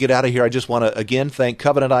before we get out of here, I just want to, again, thank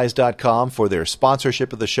CovenantEyes.com for their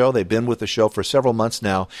sponsorship of the show. They've been with the show for several months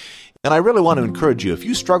now. And I really want to encourage you, if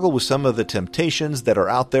you struggle with some of the temptations that are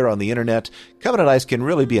out there on the internet, Covenant Eyes can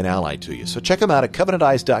really be an ally to you. So check them out at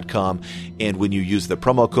CovenantEyes.com. And when you use the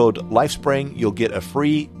promo code LifeSpring, you'll get a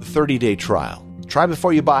free 30-day trial. Try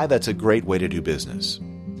before you buy. That's a great way to do business.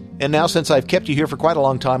 And now, since I've kept you here for quite a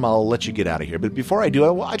long time, I'll let you get out of here. But before I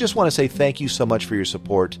do, I just want to say thank you so much for your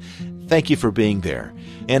support. Thank you for being there.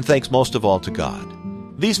 And thanks most of all to God.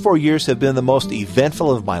 These 4 years have been the most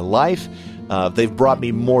eventful of my life. They've brought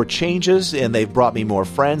me more changes, and they've brought me more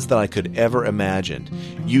friends than I could ever imagine.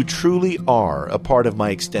 You truly are a part of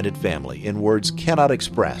my extended family, and words cannot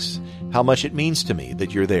express how much it means to me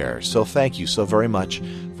that you're there. So thank you so very much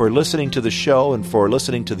for listening to the show and for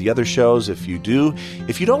listening to the other shows. If you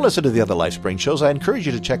don't listen to the other LifeSpring shows, I encourage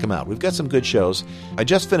you to check them out. We've got some good shows. I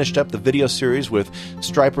just finished up the video series with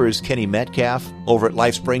Stryper's Kenny Metcalf over at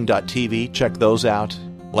lifespring.tv. Check those out.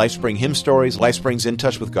 LifeSpring Hymn Stories, LifeSpring's In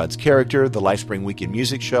Touch with God's Character, the LifeSpring Weekend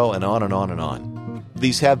Music Show, and on and on and on.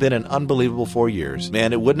 These have been an unbelievable 4 years.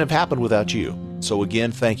 Man, it wouldn't have happened without you. So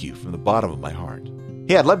again, thank you from the bottom of my heart.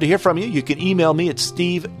 Hey, I'd love to hear from you. You can email me at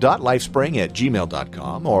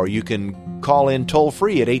steve.lifespring@gmail.com, or you can call in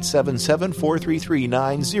toll-free at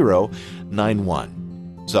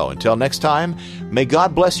 877-433-9091. So until next time, may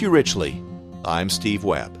God bless you richly. I'm Steve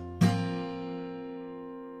Webb.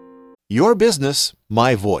 Your business,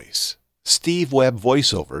 my voice.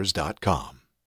 SteveWebbVoiceovers.com